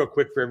 just real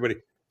quick for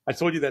everybody. I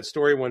told you that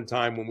story one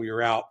time when we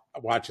were out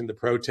watching the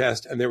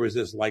protest, and there was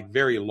this like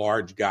very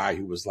large guy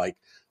who was like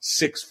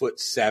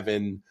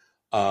 6'7",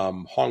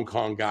 Hong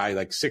Kong guy,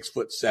 like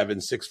 6'7",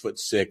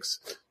 6'6",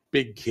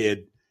 big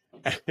kid.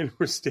 And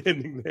we're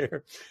standing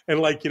there,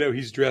 and like,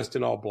 he's dressed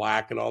in all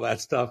black and all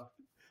that stuff.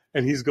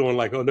 And he's going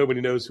like, oh,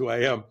 nobody knows who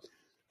I am.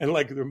 And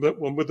like,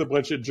 with a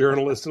bunch of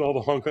journalists and all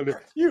the Hong Kong,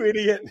 you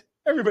idiot.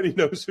 Everybody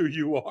knows who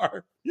you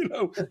are. You're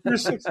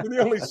the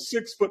only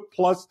 6 foot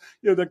plus,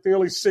 like the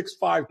only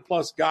 6'5"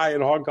 plus guy in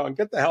Hong Kong.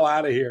 Get the hell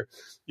out of here.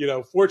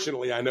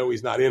 Fortunately, I know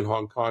he's not in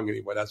Hong Kong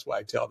anymore. That's why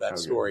I tell that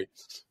story.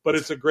 But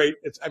it's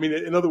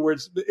in other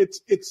words, it's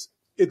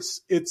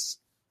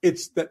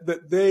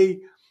that they,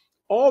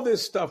 all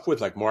this stuff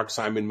with like Mark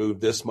Simon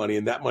moved this money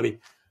and that money.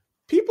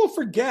 People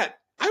forget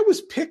I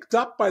was picked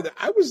up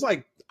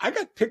I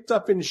got picked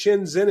up in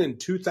Shenzhen in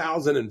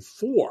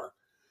 2004.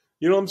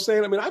 You know what I'm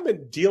saying? I mean, I've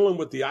been dealing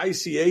with the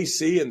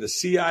ICAC and the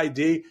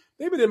CID.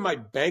 They've been in my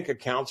bank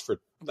accounts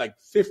for like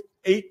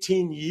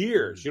 18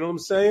 years. You know what I'm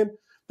saying?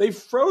 They've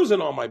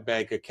frozen all my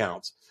bank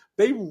accounts.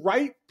 They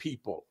write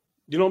people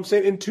You know what I'm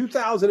saying? In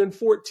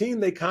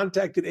 2014, they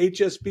contacted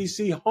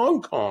HSBC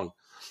Hong Kong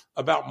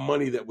about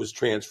money that was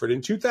transferred.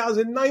 In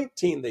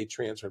 2019, they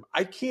transferred.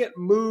 I can't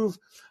move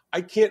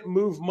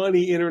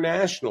money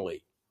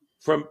internationally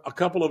from a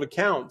couple of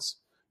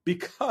accounts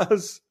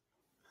because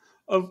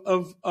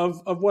of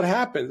what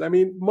happens. I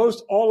mean,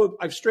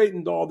 I've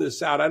straightened all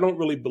this out. I don't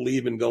really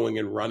believe in going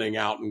and running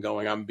out and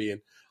going,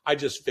 I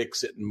just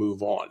fix it and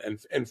move on.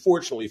 And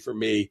fortunately for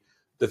me,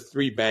 the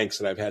three banks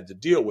that I've had to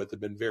deal with have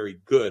been very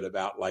good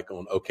about like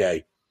going,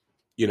 okay,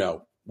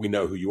 we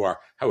know who you are.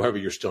 However,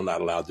 you're still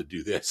not allowed to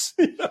do this.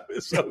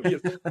 So no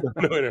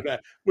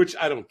internet, which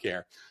I don't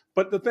care.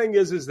 But the thing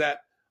is that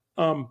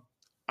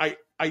I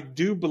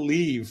do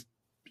believe,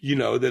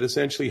 that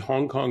essentially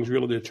Hong Kong's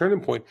really the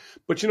turning point.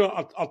 But,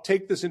 I'll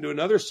take this into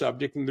another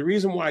subject. And the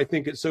reason why I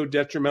think it's so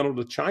detrimental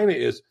to China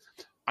is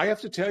I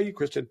have to tell you,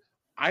 Christian,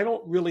 I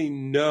don't really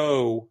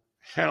know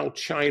how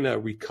China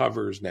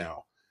recovers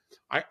now.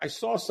 I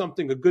saw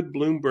a good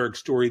Bloomberg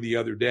story the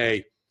other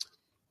day.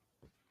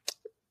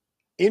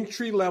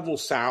 Entry-level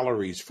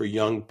salaries for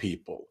young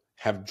people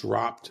have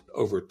dropped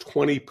over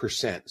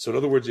 20%. So in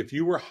other words, if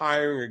you were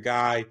hiring a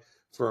guy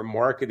for a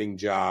marketing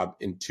job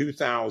in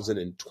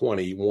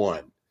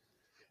 2021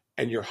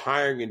 and you're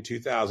hiring in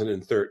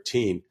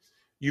 2013,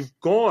 you've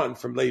gone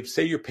from,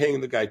 say you're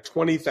paying the guy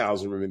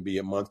 20,000 RMB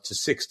a month to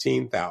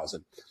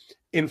 16,000.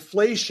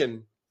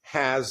 Inflation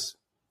has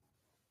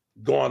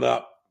gone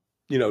up,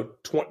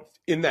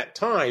 in that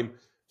time,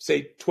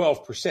 say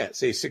 12%,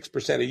 say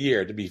 6% a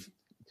year to be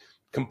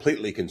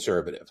completely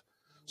conservative.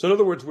 So in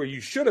other words, where you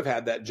should have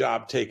had that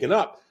job taken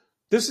up,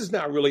 this is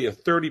now really a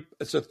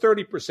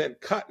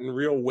 30% cut in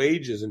real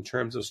wages in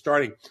terms of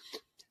starting.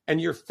 And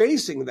you're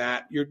facing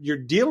that, you're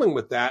dealing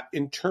with that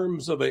in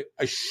terms of a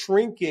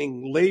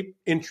shrinking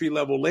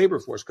entry-level labor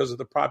force because of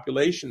the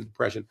population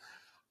depression.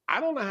 I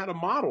don't know how to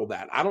model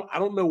that. I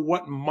don't know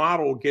what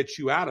model gets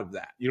you out of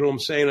that. You know what I'm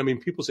saying? I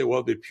mean, people say,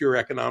 well, the pure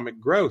economic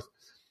growth.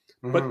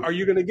 Mm-hmm. But are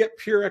you going to get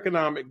pure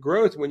economic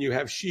growth when you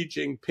have Xi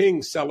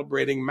Jinping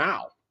celebrating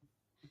Mao?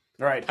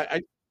 Right.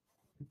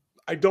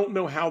 I don't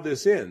know how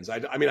this ends.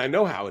 I mean, I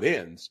know how it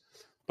ends,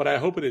 but I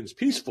hope it ends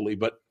peacefully.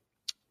 But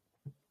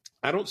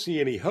I don't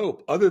see any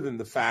hope other than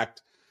the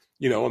fact,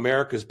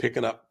 America's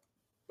picking up.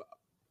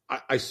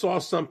 I saw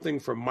something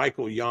from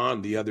Michael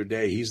Yon the other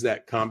day. He's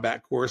that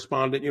combat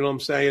correspondent, you know what I'm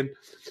saying?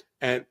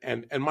 And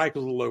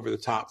Michael's a little over the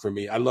top for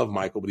me. I love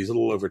Michael, but he's a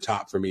little over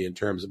top for me in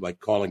terms of like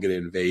calling it an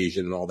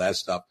invasion and all that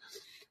stuff.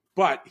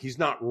 But he's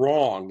not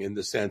wrong in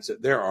the sense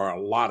that there are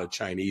a lot of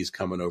Chinese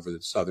coming over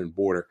the southern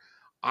border.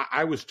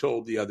 I was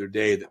told the other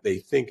day that they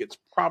think it's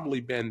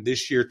probably been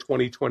this year,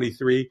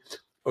 2023,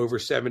 over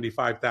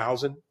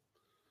 75,000.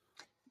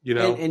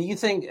 And you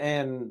think,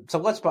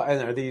 so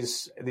are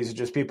these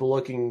just people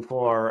looking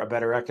for a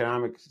better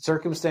economic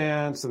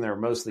circumstance, and they're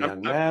mostly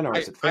young men, or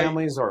is it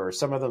families, or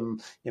some of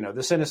them,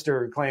 the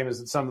sinister claim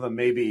is that some of them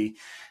may be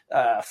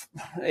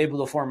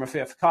able to form a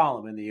fifth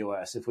column in the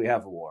U.S. if we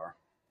have a war.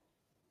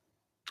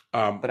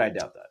 But I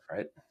doubt that,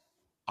 right?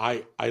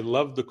 I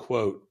love the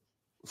quote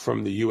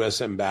from the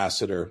U.S.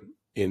 ambassador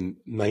in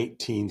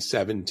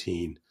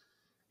 1917.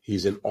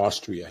 He's in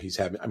Austria.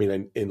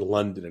 In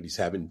London, and he's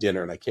having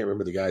dinner, and I can't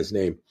remember the guy's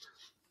name.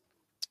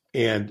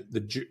 And the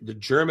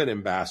German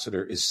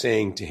ambassador is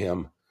saying to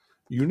him,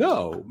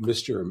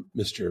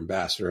 Mr.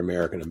 Ambassador,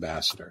 American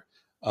ambassador,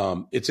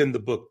 it's in the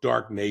book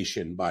Dark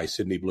Nation by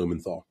Sidney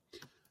Blumenthal.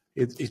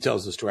 He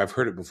tells the story. I've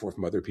heard it before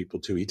from other people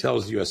too. He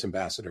tells the U.S.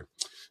 ambassador,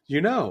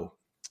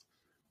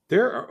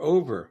 there are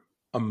over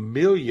 1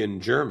 million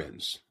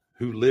Germans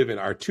who live in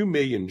 2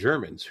 million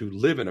Germans who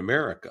live in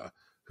America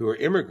who are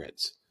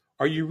immigrants.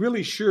 Are you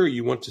really sure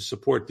you want to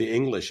support the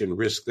English and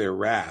risk their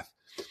wrath?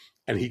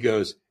 And he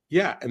goes,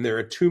 yeah. And there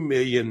are 2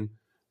 million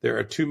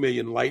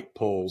light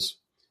poles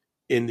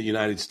in the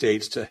United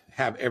States to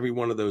have every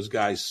one of those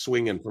guys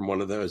swinging from one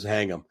of those,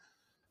 hang them.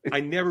 I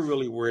never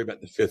really worry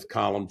about the fifth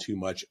column too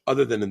much,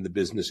 other than in the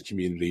business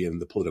community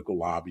and the political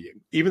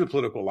lobbying. Even the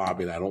political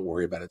lobbying, I don't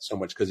worry about it so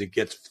much because it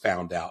gets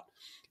found out.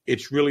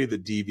 It's really the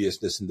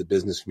deviousness in the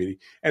business community.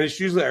 And it's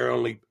usually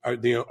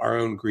our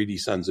own greedy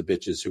sons of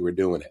bitches who are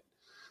doing it.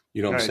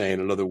 You know what I'm saying?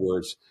 In other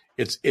words,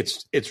 it's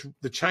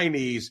the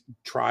Chinese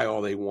try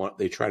all they want.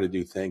 They try to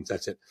do things.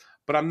 That's it.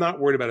 But I'm not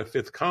worried about a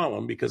fifth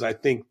column because I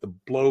think the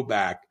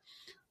blowback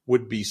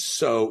would be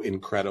so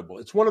incredible.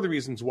 It's one of the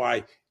reasons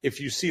why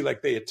if you see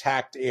like they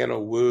attacked Anna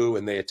Wu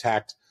and they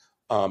attacked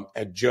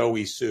at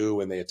Joey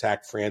Sue and they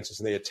attacked Francis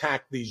and they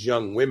attacked these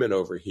young women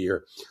over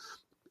here,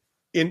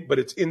 but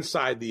it's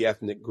inside the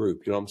ethnic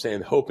group. You know what I'm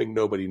saying? Hoping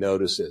nobody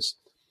notices.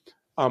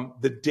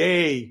 The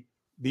day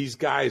these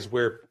guys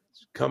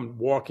come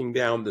walking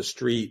down the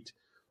street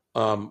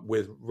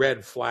with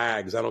red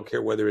flags, I don't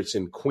care whether it's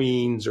in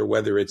Queens or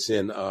whether it's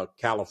in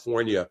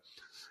California,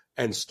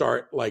 and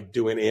start like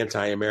doing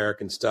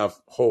anti-American stuff,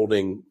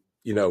 holding,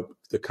 the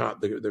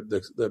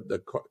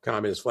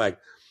communist flag,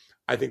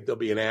 I think there'll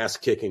be an ass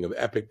kicking of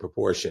epic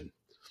proportion.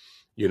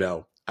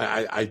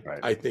 I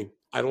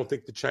don't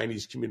think the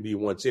Chinese community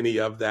wants any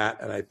of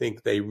that. And I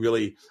think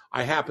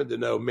I happen to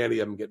know many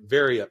of them get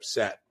very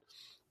upset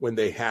when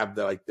they have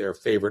their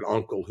favorite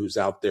uncle who's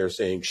out there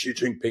saying Xi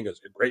Jinping is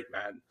a great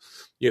man.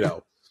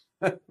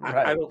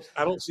 Right.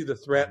 I don't see the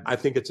threat. I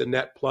think it's a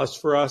net plus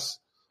for us.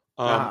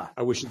 I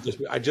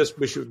just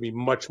wish it would be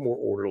much more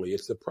orderly.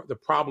 It's the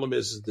problem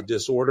is the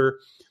disorder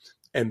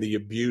and the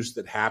abuse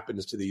that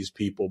happens to these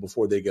people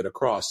before they get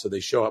across. So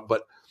they show up.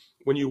 But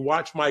when you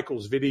watch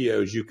Michael's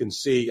videos, you can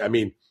see,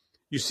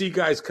 you see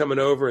guys coming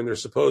over and they're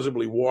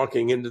supposedly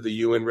walking into the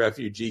UN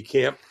refugee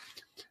camp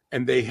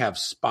and they have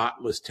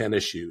spotless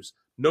tennis shoes.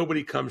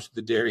 Nobody comes to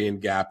the Darien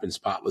Gap in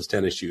spotless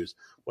tennis shoes.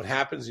 What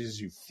happens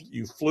is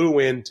you flew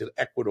into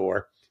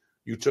Ecuador.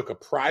 You took a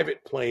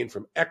private plane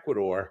from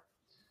Ecuador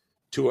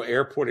to an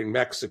airport in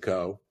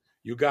Mexico.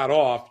 You got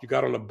off, you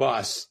got on a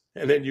bus,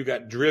 and then you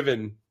got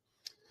driven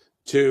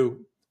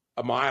to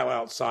a mile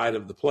outside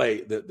of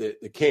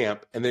the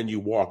camp, and then you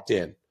walked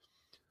in.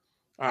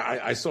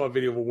 I saw a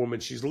video of a woman.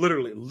 She's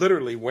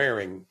literally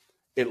wearing,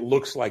 it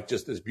looks like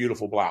just this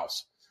beautiful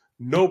blouse.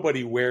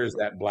 Nobody wears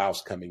that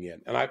blouse coming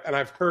in. And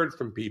I've heard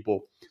from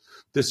people,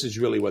 this is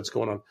really what's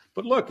going on.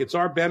 But look, it's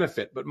our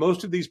benefit. But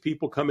most of these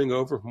people coming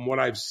over, from what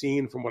I've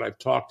seen, from what I've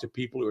talked to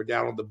people who are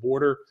down on the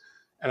border,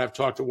 and I've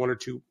talked to one or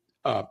two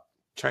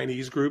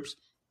Chinese groups,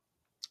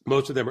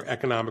 most of them are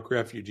economic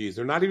refugees.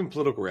 They're not even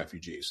political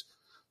refugees,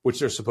 which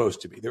they're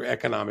supposed to be. They're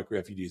economic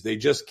refugees. They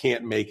just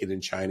can't make it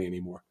in China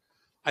anymore.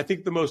 I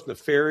think the most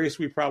nefarious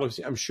we probably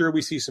see, I'm sure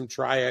we see some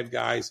triad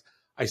guys.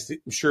 I'm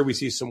sure we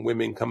see some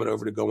women coming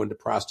over to go into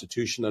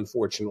prostitution,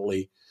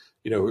 unfortunately,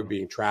 who are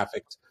being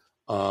trafficked,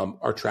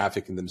 are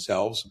trafficking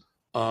themselves.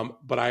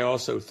 But I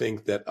also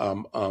think that,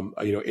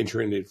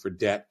 entering it for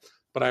debt.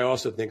 But I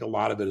also think a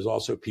lot of it is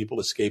also people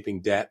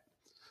escaping debt,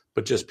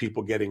 but just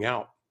people getting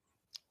out.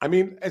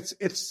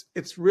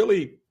 It's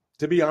really,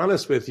 to be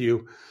honest with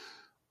you,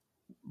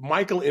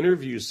 Michael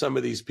interviews some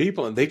of these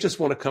people and they just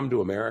want to come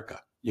to America.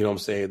 You know what I'm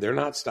saying? They're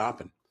not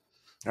stopping.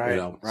 Right.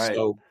 Right.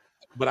 So,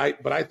 but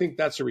I think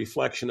that's a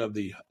reflection of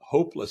the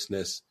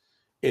hopelessness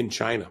in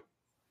China.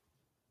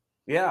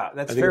 Yeah,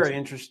 that's very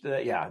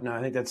interesting. Yeah, no,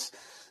 I think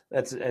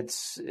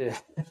that's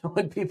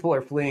when people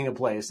are fleeing a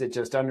place, it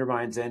just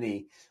undermines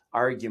any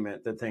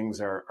argument that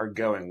things are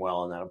going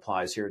well, and that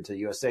applies here to the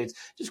U.S. States.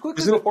 Just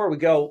quickly before we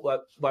go,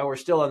 while we're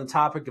still on the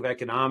topic of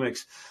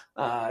economics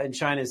and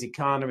China's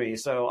economy,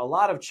 so a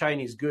lot of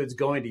Chinese goods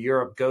going to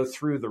Europe go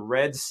through the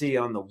Red Sea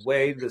on the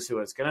way to the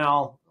Suez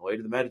Canal, the way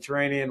to the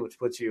Mediterranean, which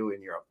puts you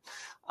in Europe.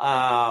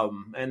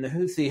 And the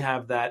Houthi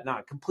have that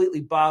not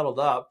completely bottled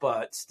up,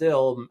 but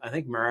still, I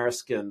think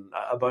Maersk and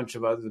a bunch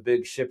of other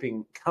big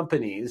shipping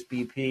companies,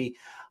 BP,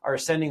 are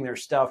sending their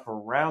stuff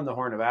around the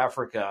Horn of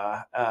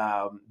Africa.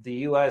 The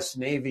U.S.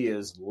 Navy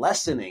is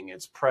lessening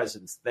its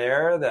presence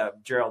there. The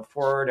Gerald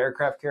Ford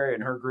aircraft carrier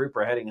and her group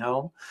are heading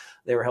home.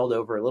 They were held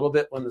over a little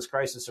bit when this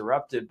crisis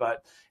erupted,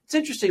 but it's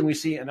interesting. We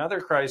see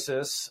another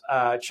crisis.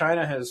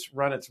 China has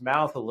run its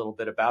mouth a little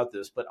bit about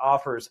this, but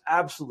offers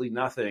absolutely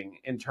nothing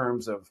in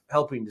terms of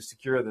helping to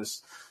secure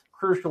this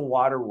crucial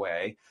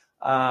waterway.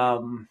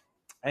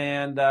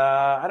 And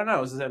I don't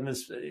know.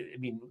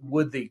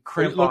 Would the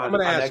crimp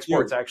on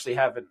exports actually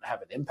have an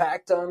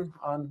impact on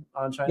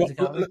China's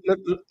economy?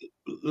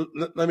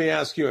 Let me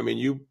ask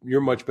you.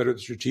 You're much better at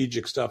the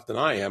strategic stuff than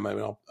I am.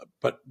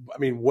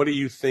 What do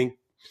you think?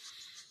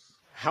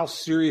 How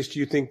serious do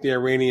you think the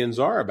Iranians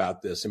are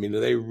about this? Are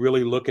they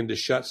really looking to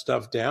shut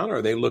stuff down, or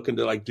are they looking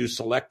to do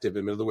selective?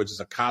 In other words, is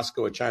a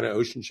Costco, a China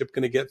ocean ship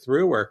going to get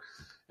through,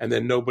 and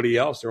then nobody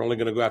else? They're only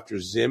going to go after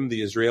Zim,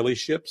 the Israeli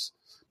ships.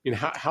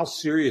 How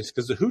serious?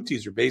 Because the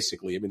Houthis are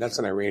basically, that's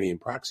an Iranian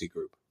proxy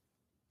group.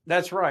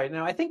 That's right.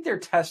 Now, I think they're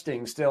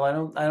testing still. I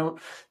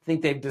don't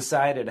think they've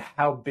decided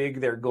how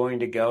big they're going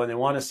to go, and they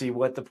want to see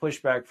what the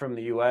pushback from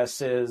the U.S.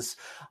 is.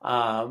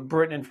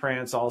 Britain and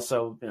France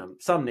also,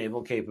 some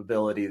naval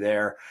capability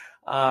there.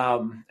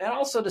 And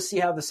also to see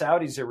how the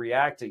Saudis are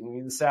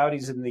reacting. The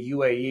Saudis and the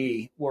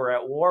UAE were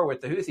at war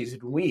with the Houthis,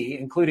 and we,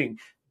 including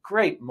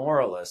great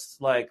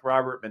moralists like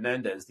Robert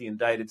Menendez, the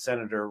indicted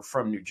senator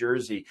from New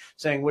Jersey,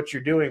 saying what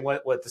you're doing,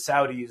 what the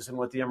Saudis and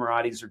what the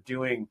Emiratis are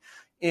doing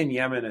in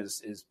Yemen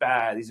is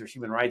bad. These are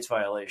human rights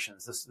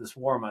violations. This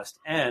war must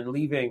end,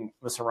 leaving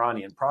this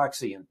Iranian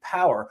proxy in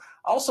power.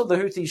 Also, the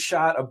Houthis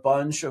shot a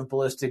bunch of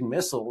ballistic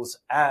missiles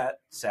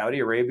at Saudi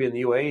Arabia and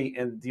the UAE,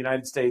 and the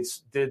United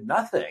States did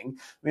nothing.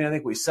 I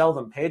think we sell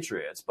them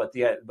Patriots, but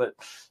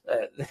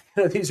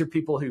these are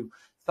people who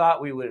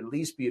thought we would at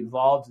least be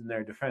involved in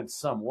their defense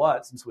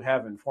somewhat, since we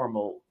have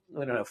formal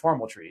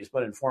treaties,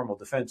 but informal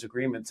defense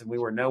agreements, and we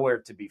were nowhere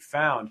to be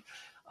found.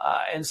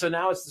 And so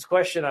now it's this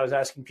question I was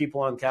asking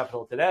people on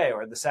Capitol today: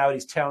 are the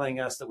Saudis telling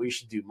us that we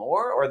should do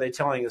more, or are they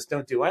telling us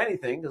don't do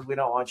anything because we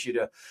don't want you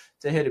to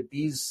hit a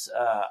bee's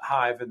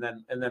hive and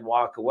then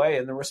walk away?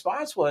 And the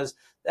response was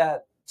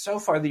that so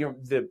far,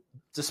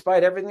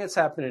 despite everything that's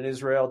happened in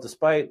Israel,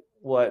 despite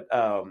what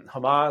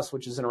Hamas,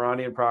 which is an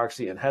Iranian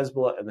proxy, and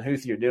Hezbollah and the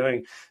Houthi are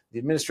doing, the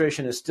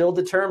administration is still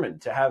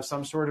determined to have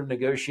some sort of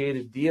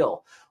negotiated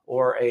deal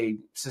or a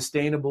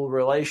sustainable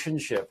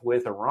relationship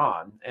with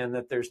Iran, and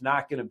that there's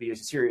not going to be a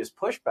serious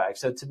pushback.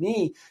 So to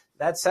me,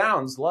 that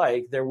sounds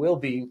like there will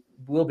be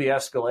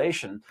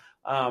escalation.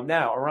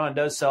 Now, Iran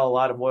does sell a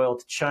lot of oil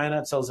to China.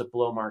 It sells at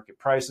below market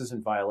prices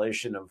in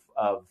violation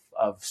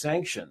of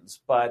sanctions.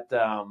 But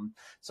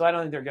so I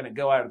don't think they're going to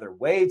go out of their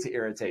way to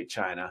irritate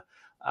China.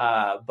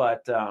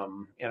 But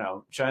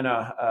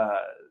China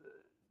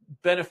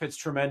benefits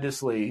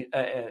tremendously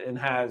and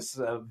has,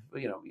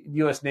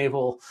 U.S.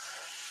 naval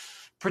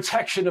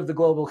protection of the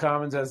global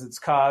commons as its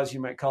cause.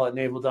 You might call it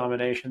naval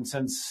domination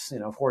since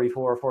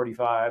 44,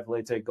 45,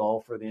 Leyte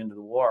Gulf, or the end of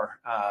the war.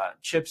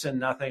 Chips in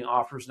nothing,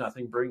 offers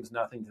nothing, brings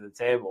nothing to the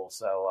table.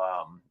 So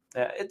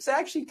it's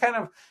actually kind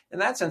of, in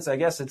that sense, I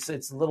guess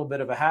it's a little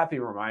bit of a happy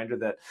reminder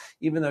that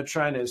even though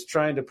China is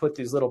trying to put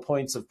these little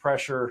points of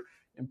pressure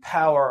and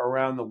power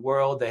around the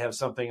world, they have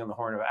something in the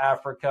Horn of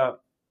Africa.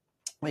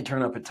 They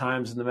turn up at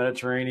times in the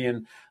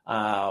Mediterranean,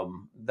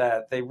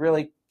 that they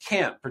really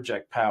can't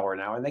project power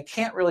now, and they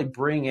can't really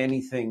bring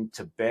anything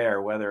to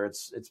bear, whether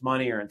it's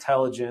money or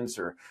intelligence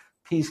or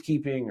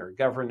peacekeeping or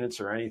governance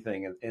or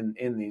anything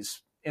in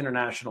these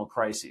international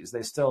crises.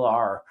 They still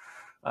are,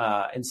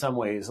 in some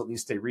ways, at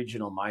least a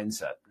regional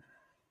mindset.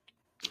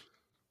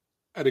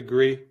 I'd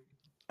agree.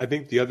 I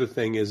think the other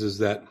thing is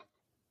that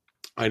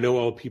I know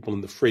all people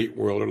in the freight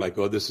world are like,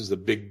 oh, this is a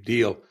big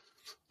deal.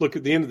 Look,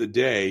 at the end of the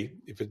day,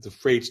 if the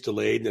freight's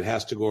delayed and it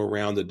has to go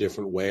around a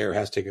different way or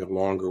has to take a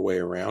longer way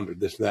around or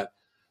this and that,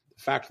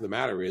 the fact of the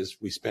matter is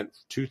we spent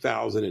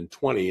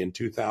 2020 and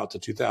 2000 to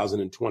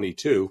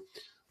 2022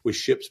 with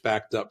ships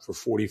backed up for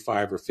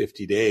 45 or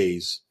 50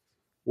 days.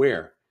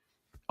 Where?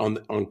 On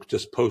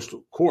just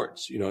postal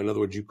courts. In other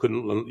words,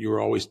 you were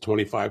always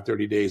 25,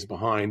 30 days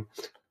behind.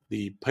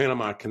 The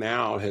Panama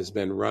Canal has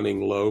been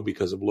running low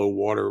because of low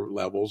water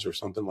levels or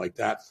something like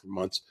that for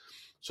months.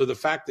 So the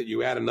fact that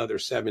you add another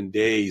 7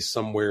 days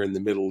somewhere in the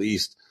Middle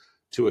East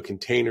to a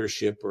container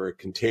ship or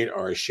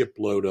a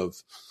shipload of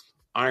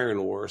iron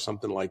ore or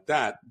something like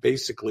that,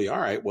 basically, all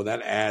right, well,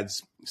 that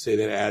adds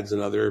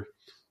another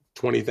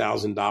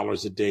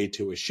 $20,000 a day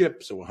to a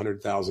ship, so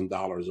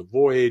 $100,000 a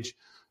voyage.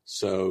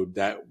 So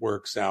that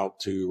works out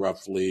to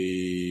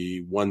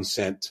roughly 1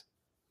 cent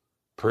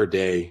per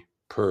day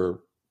per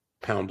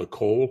pound of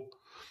coal,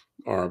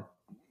 or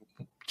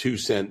 2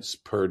 cents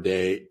per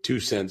day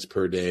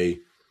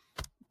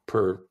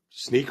per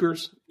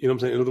sneakers. You know what I'm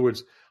saying? In other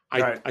words,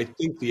 Right. I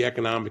think the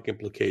economic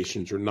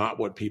implications are not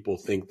what people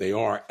think they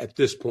are at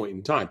this point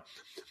in time.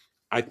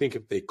 I think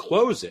if they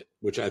close it,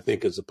 which I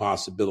think is a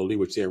possibility,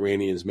 which the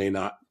Iranians may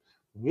not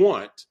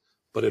want,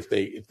 but if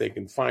they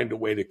can find a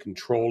way to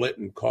control it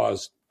and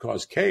cause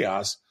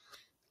chaos,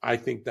 I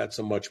think that's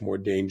a much more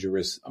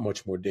dangerous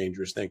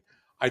thing.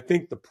 I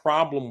think the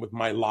problem with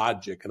my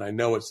logic, and I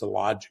know it's the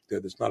logic there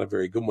that's not a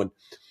very good one,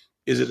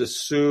 is it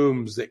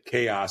assumes that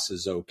chaos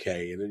is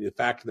okay. And the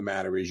fact of the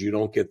matter is you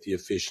don't get the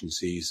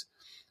efficiencies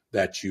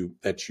that you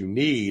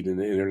need in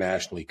the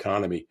international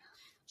economy.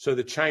 So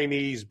the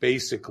Chinese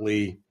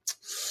basically,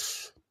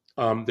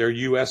 their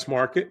U.S.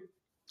 market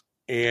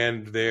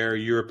and their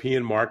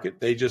European market,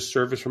 they just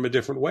service from a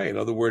different way. In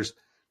other words,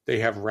 they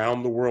have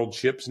round-the-world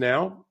ships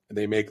now.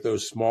 They make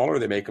those smaller.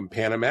 They make them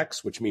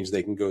Panamex, which means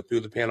they can go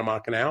through the Panama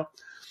Canal,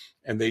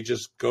 and they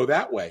just go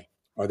that way,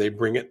 or they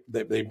bring it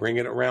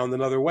around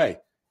another way.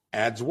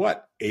 Adds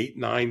what? 8,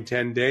 9,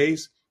 10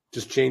 days.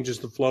 Just changes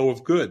the flow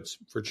of goods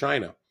for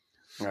China.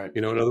 Right.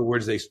 In other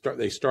words, they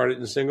started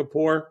in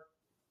Singapore.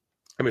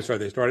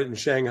 They started in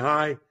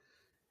Shanghai.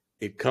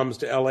 It comes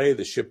to LA.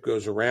 The ship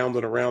goes around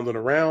and around and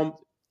around.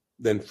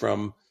 Then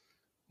from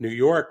New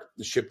York,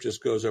 the ship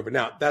just goes over.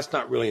 Now, that's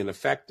not really an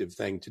effective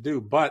thing to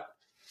do, but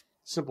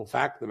simple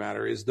fact of the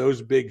matter is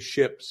those big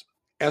ships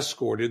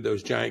escorted,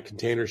 those giant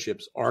container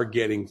ships are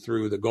getting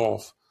through the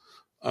Gulf,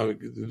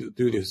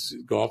 through this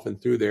Gulf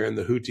and through there, and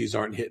the Houthis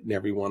aren't hitting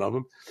every one of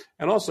them.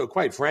 And also,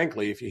 quite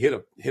frankly, if you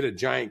hit a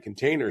giant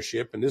container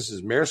ship, and this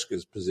is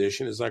Maersk's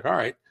position, it's like, all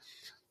right,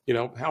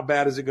 how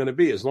bad is it going to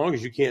be? As long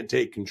as you can't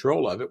take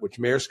control of it, which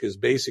Maersk is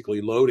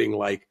basically loading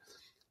like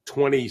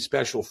 20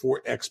 special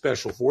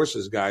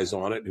forces guys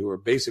on it who are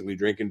basically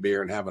drinking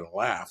beer and having a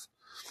laugh.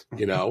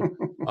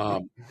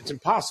 It's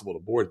impossible to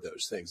board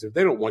those things if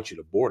they don't want you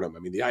to board them. I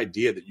mean, the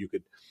idea that you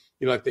could,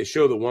 like they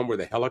show the one where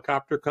the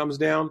helicopter comes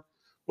down.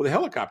 Well, the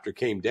helicopter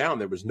came down.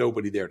 There was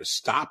nobody there to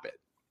stop it.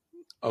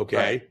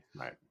 Okay.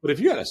 Right. But if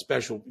you had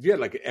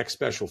like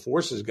ex-special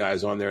forces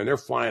guys on there and they're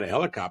flying a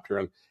helicopter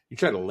and you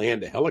try to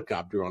land a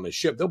helicopter on a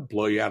ship, they'll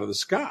blow you out of the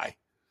sky.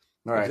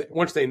 Right.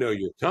 Once they know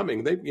you're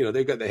coming,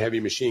 they've got the heavy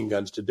machine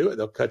guns to do it.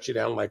 They'll cut you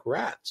down like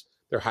rats.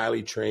 They're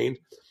highly trained.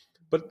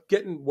 But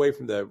getting away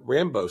from the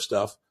Rambo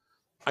stuff,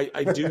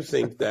 I do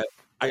think that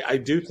I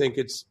do think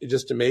it's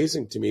just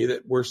amazing to me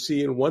that we're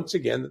seeing once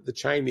again that the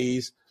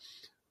Chinese.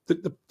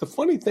 The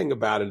funny thing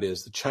about it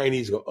is the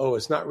Chinese go, oh,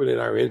 it's not really in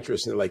our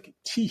interest. And they're like,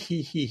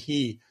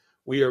 tee,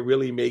 we are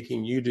really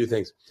making you do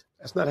things.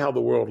 That's not how the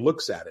world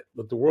looks at it.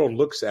 But the world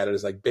looks at it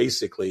as like,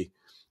 basically,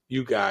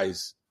 you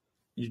guys,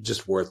 you're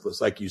just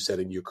worthless. Like you said,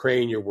 in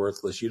Ukraine, you're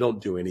worthless. You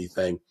don't do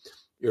anything.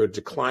 You're a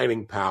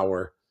declining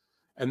power.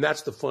 And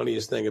that's the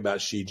funniest thing about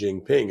Xi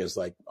Jinping is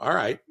like, all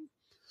right,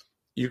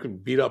 you can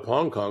beat up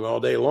Hong Kong all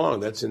day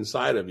long. That's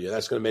inside of you.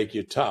 That's going to make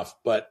you tough.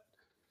 But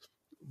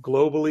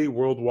globally,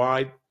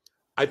 worldwide,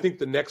 I think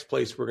the next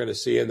place we're going to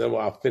see, and then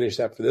I'll finish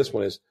after this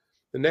one, is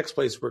the next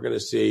place we're going to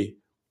see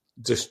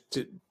just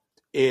to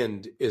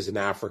end is in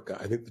Africa.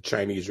 I think the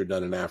Chinese are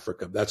done in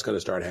Africa. That's going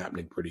to start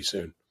happening pretty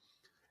soon.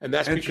 And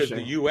that's because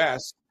the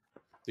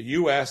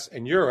U.S.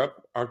 and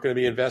Europe aren't going to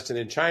be investing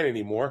in China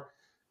anymore.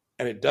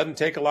 And it doesn't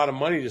take a lot of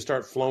money to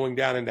start flowing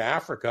down into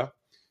Africa.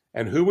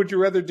 And who would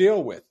you rather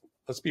deal with?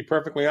 Let's be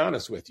perfectly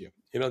honest with you.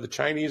 The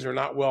Chinese are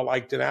not well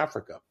liked in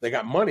Africa. They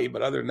got money,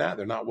 but other than that,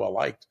 they're not well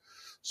liked.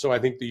 So I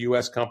think the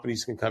U.S.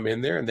 companies can come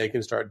in there and they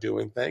can start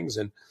doing things,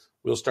 and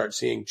we'll start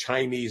seeing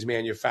Chinese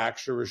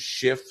manufacturers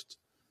shift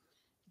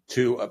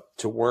to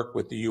work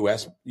with the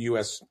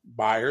U.S.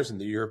 buyers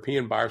and the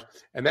European buyers,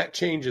 and that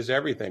changes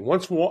everything.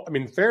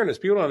 Fairness,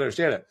 people don't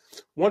understand it.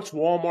 Once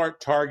Walmart,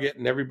 Target,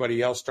 and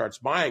everybody else starts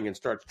buying and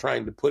starts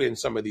trying to put in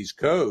some of these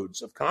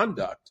codes of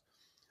conduct,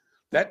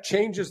 that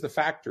changes the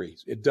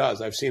factories. It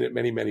does. I've seen it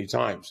many, many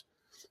times.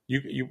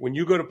 When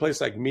you go to a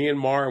place like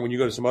Myanmar, and when you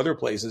go to some other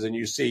places, and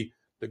you see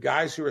the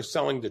guys who are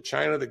selling to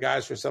China, the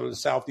guys who are selling to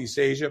Southeast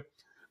Asia,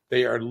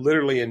 they are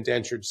literally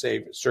indentured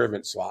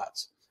servant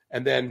slots.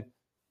 And then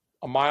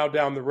a mile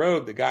down the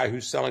road, the guy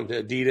who's selling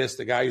to Adidas,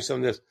 the guy who's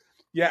selling this,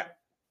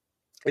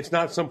 it's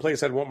not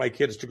someplace I'd want my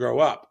kids to grow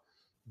up,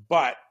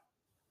 but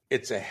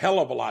it's a hell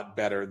of a lot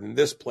better than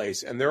this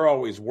place. And they're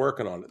always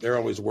working on it. They're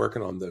always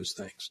working on those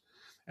things.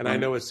 And I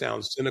know it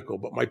sounds cynical,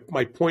 but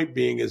my point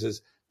being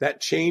is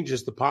that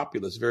changes the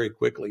populace very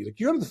quickly. Like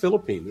you go to the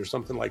Philippines or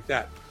something like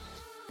that.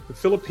 The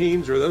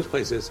Philippines or those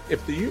places,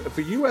 if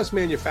a U.S.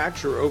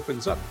 manufacturer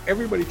opens up,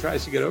 everybody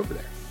tries to get over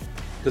there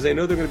because they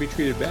know they're going to be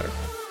treated better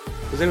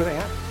because they know they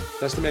have to.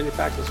 That's the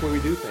manufacturer. That's the way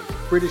we do things.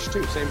 British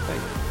too, same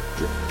thing.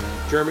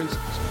 Germans,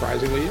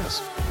 surprisingly,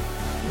 yes.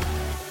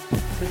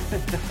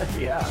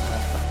 Yeah,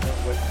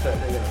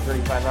 they got a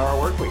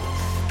 35-hour work week.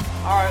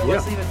 All right,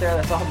 let's leave it there.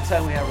 That's all the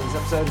time we have for this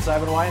episode of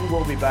Simon Wine.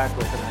 We'll be back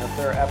with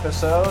another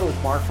episode with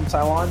Mark from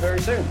Taiwan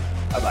very soon.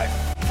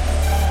 Bye-bye.